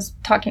paper that I was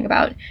talking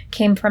about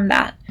came from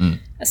that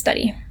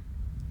study.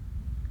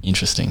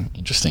 Interesting.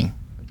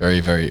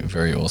 Very, very,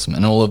 very awesome.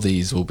 And all of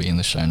these will be in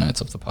the show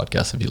notes of the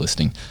podcast if you're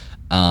listening.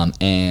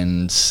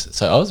 And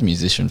so I was a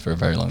musician for a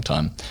very long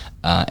time,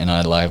 and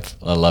I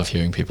love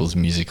hearing people's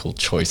musical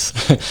choice.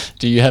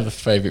 Do you have a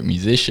favorite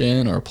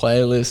musician or a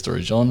playlist or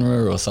a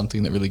genre or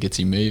something that really gets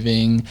you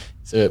moving?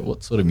 So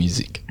what sort of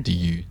music do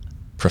you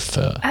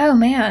prefer? Oh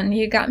man,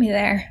 you got me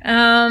there.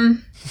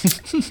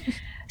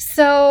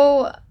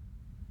 So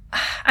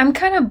I'm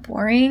kind of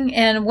boring,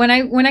 and when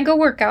I go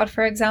work out,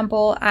 for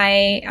example,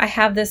 I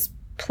have this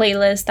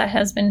playlist that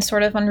has been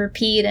sort of on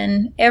repeat,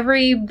 and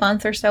every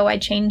month or so I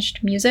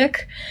changed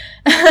music.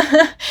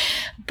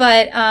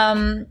 But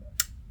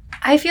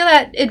I feel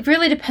that it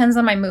really depends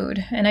on my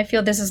mood, and I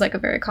feel this is like a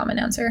very common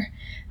answer.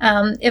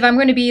 If I'm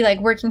going to be like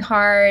working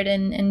hard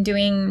and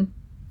doing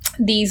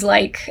these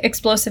like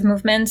explosive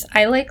movements,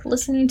 I like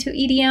listening to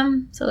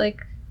EDM, so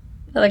like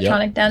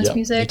electronic dance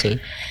music. Me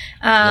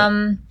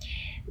too.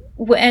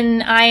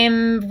 When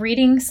I'm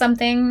reading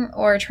something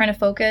or trying to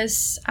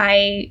focus,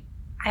 I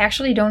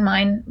actually don't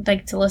mind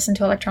like to listen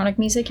to electronic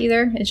music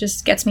either. It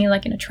just gets me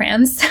like in a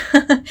trance.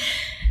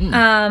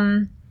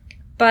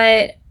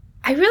 But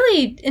I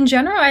really, in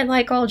general, I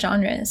like all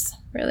genres,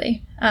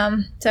 really.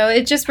 So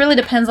it just really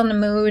depends on the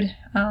mood.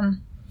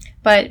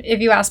 But if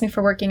you ask me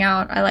for working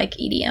out, I like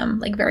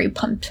EDM, like very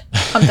pumped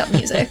up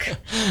music.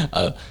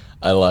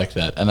 I like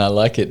that. And I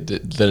like it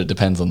that it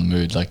depends on the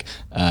mood. Like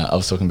I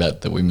was talking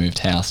about that we moved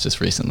house just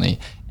recently,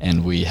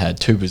 and we had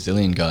 2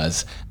 Brazilian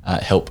guys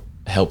help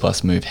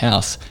us move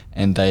house,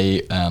 and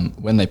they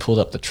when they pulled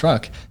up the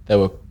truck, they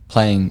were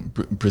playing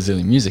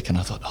Brazilian music, and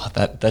I thought,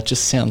 that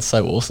just sounds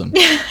so awesome.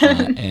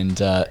 And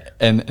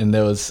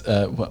there was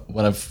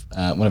one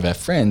of our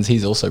friends,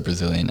 he's also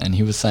Brazilian, and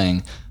he was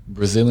saying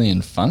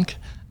Brazilian funk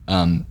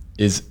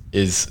is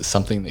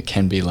something that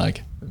can be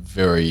like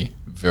very,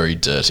 very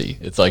dirty.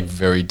 It's like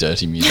very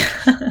dirty music,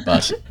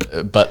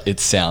 but it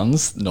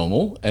sounds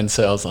normal. And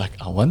so I was like,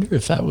 I wonder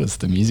if that was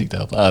the music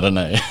they'll play. I don't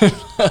know.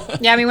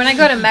 Yeah, I mean, when I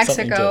go to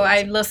Mexico,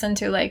 I listen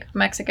to like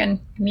Mexican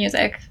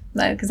music,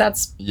 because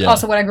that's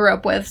also what I grew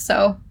up with.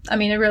 So, I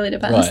mean, it really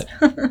depends.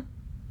 Right.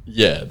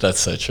 Yeah, that's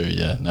so true.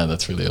 Yeah, no,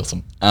 that's really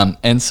awesome.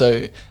 And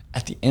so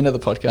at the end of the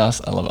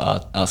podcast, I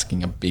love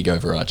asking a big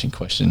overarching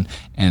question,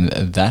 and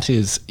that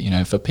is,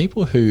 for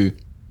people who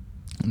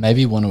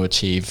maybe want to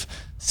achieve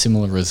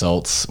similar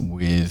results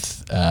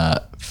with,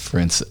 for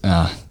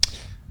instance,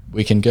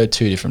 we can go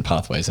 2 different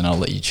pathways, and I'll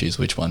let you choose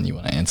which one you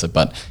want to answer.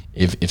 But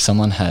if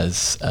someone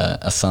has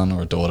a son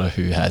or a daughter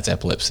who has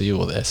epilepsy,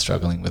 or they're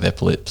struggling with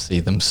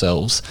epilepsy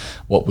themselves,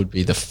 what would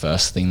be the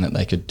first thing that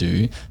they could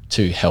do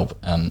to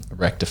help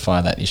rectify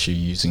that issue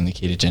using the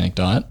ketogenic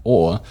diet?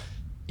 Or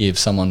if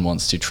someone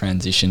wants to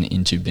transition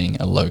into being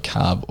a low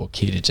carb or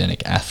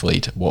ketogenic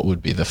athlete, what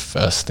would be the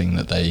first thing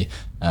that they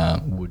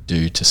would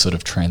do to sort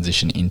of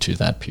transition into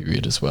that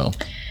period as well?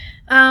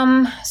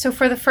 So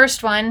for the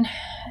first one,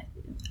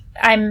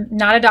 I'm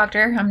not a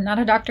doctor. I'm not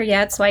a doctor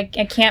yet, so I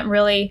can't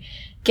really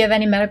give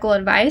any medical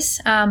advice.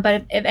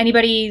 But if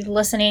anybody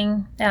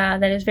listening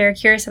that is very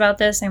curious about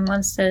this and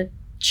wants to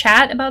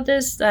chat about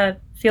this,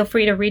 feel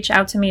free to reach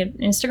out to me on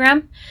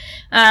Instagram.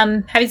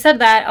 Having said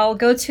that, I'll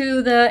go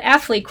to the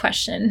athlete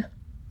question.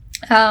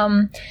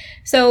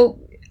 So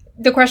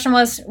the question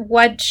was,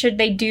 what should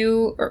they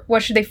do, or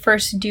what should they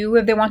first do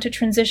if they want to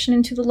transition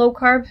into the low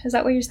carb? Is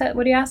that what you said?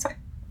 What do you ask?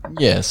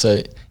 Yeah,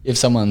 so if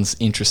someone's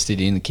interested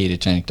in the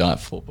ketogenic diet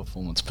for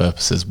performance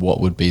purposes,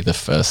 what would be the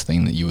first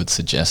thing that you would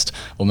suggest?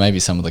 Or maybe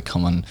some of the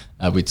common,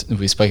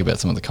 we spoke about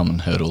some of the common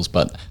hurdles,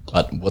 but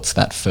what's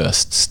that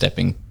first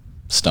stepping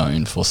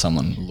stone for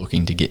someone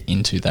looking to get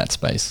into that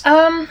space?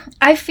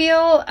 I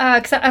feel,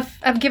 because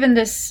I've given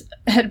this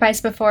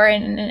advice before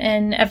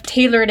and I've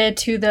tailored it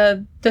to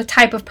the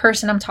type of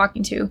person I'm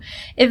talking to.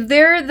 If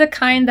they're the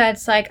kind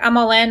that's like, I'm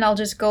all in, I'll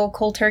just go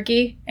cold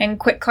turkey and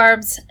quit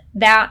carbs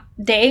that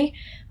day,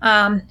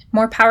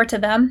 more power to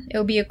them.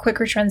 It'll be a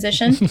quicker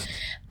transition.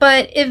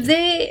 But if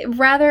they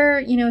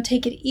rather,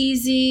 take it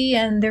easy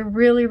and they're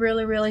really,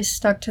 really, really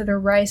stuck to their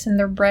rice and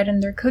their bread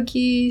and their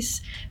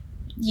cookies,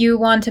 you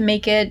want to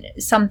make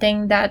it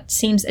something that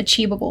seems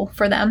achievable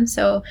for them.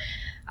 So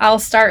I'll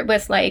start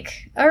with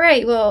all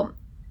right, well,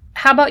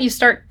 how about you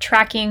start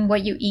tracking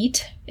what you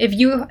eat?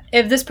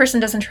 If this person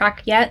doesn't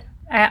track yet,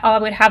 I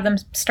would have them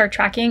start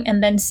tracking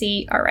and then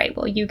see, all right,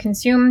 well, you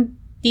consume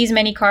these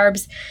many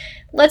carbs.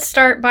 Let's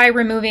start by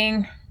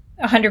removing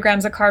 100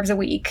 grams of carbs a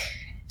week.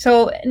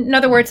 So in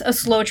other words, a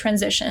slow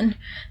transition.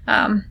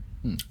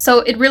 So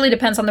it really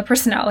depends on the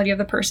personality of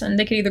the person.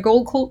 They could either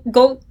go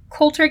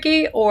cold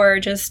turkey or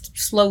just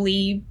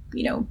slowly,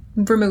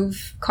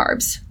 remove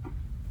carbs.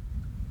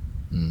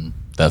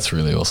 That's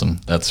really awesome.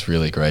 That's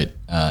really great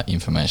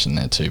information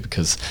there too,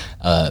 because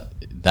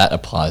that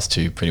applies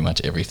to pretty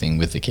much everything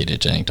with the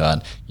ketogenic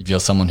diet. If you're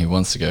someone who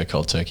wants to go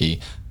cold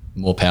turkey,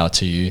 more power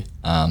to you.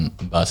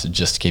 But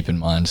just keep in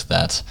mind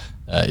that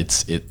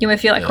you may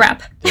feel like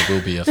crap. There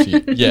will be a few,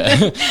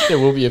 there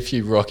will be a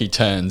few rocky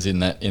turns in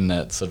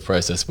that sort of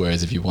process.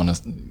 Whereas if you want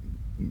to,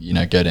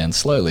 go down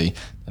slowly,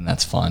 then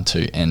that's fine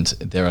too. And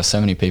there are so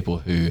many people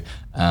who,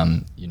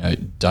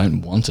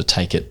 don't want to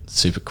take it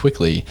super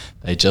quickly.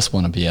 They just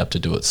want to be able to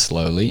do it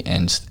slowly.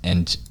 And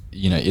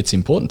it's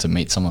important to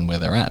meet someone where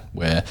they're at,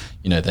 where,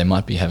 they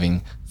might be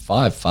having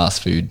 5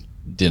 fast food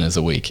dinners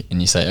a week, and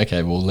you say,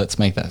 okay, well, let's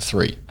make that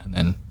 3, and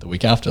then the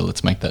week after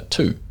let's make that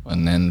 2,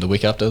 and then the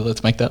week after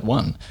let's make that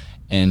 1.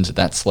 And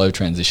that slow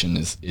transition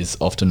is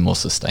often more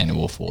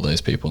sustainable for those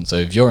people. And so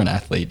if you're an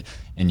athlete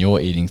and you're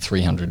eating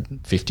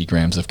 350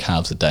 grams of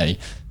carbs a day,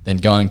 then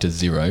going to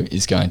 0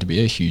 is going to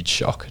be a huge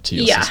shock to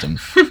your system.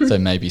 So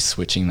maybe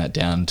switching that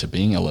down to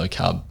being a low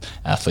carb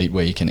athlete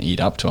where you can eat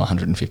up to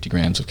 150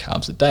 grams of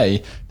carbs a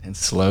day, and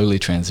slowly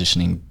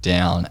transitioning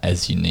down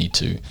as you need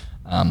to.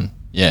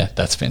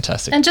 That's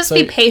fantastic. And just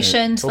be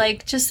patient.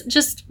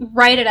 Just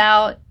write it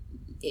out.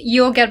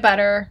 You'll get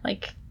better.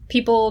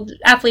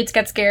 Athletes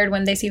get scared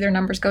when they see their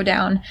numbers go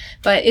down,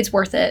 but it's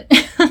worth it.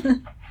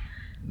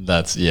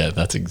 That's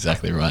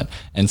exactly right.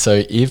 And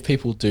so if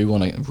people do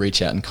want to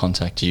reach out and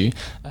contact you,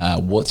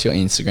 what's your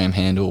Instagram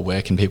handle?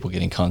 Where can people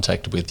get in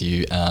contact with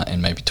you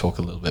and maybe talk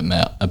a little bit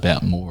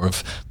about more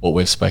of what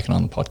we've spoken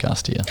on the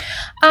podcast here?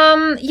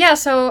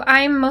 So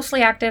I'm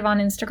mostly active on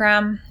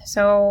Instagram.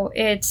 So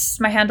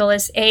my handle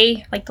is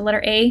A, like the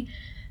letter A,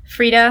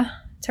 Frida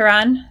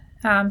Teran.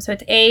 So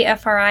it's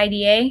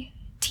AFRIDA.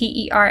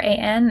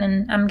 TERAN,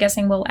 and I'm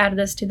guessing we'll add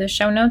this to the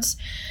show notes.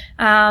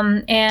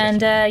 So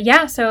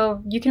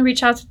you can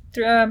reach out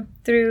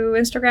through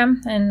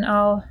Instagram, and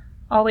I'll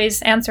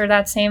always answer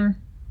that same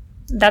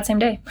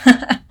day.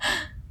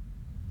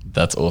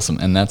 That's awesome.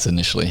 And that's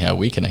initially how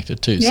we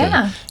connected too.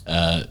 Yeah.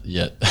 So,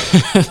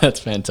 that's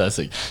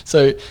fantastic.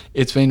 So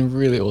it's been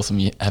really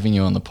awesome having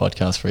you on the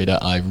podcast, Frida.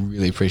 I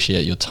really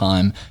appreciate your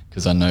time,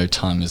 because I know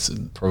time is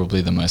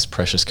probably the most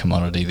precious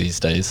commodity these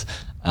days.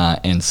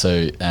 And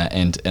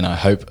I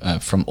hope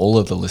from all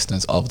of the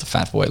listeners of the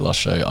Fat for Weight Loss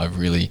show, I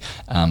really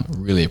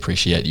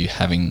appreciate you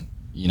having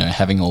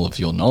all of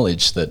your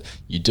knowledge that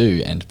you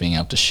do and being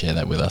able to share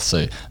that with us. So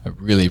I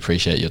really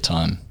appreciate your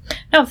time.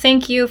 No,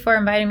 thank you for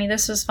inviting me.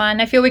 This was fun.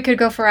 I feel we could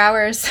go for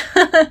hours.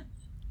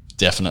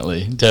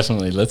 Definitely.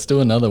 Let's do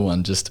another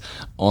one just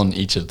on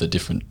each of the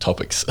different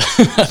topics.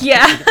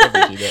 Yeah.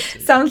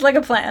 Sounds like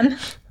a plan.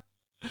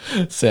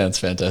 Sounds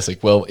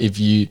fantastic. Well, if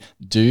you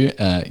do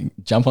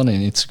jump on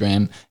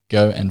Instagram,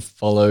 go and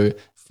follow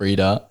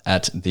Frida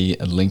at the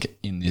link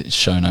in the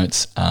show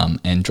notes,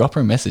 and drop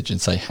her a message and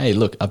say, hey,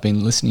 look, I've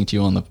been listening to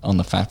you on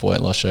the Fat for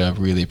Weight Loss show. I've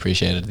really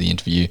appreciated the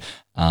interview.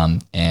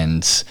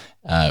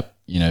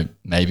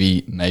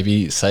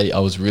 Maybe say I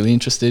was really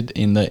interested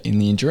in the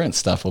endurance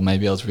stuff, or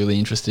maybe I was really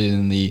interested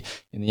in the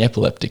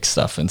epileptic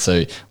stuff, and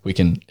so we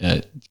can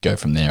go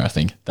from there. I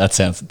think that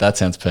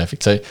sounds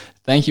perfect. So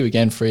thank you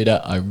again,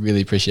 Frida. I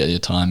really appreciate your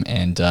time,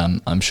 and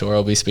I'm sure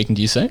I'll be speaking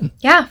to you soon.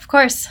 Yeah, of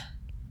course.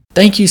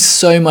 Thank you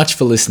so much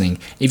for listening.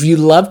 If you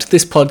loved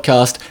this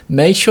podcast,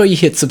 make sure you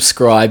hit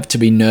subscribe to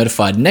be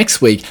notified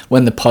next week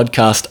when the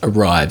podcast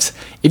arrives.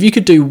 If you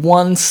could do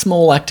one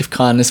small act of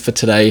kindness for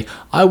today,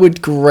 I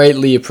would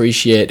greatly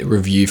appreciate a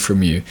review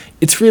from you.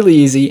 It's really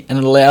easy, and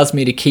it allows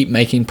me to keep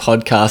making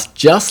podcasts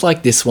just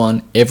like this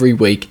one every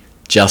week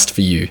just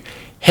for you.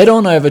 Head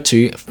on over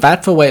to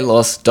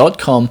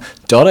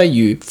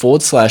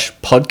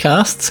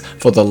fatforweightloss.com.au/podcasts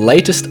for the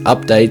latest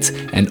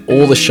updates and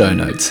all the show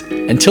notes.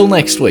 Until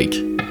next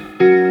week.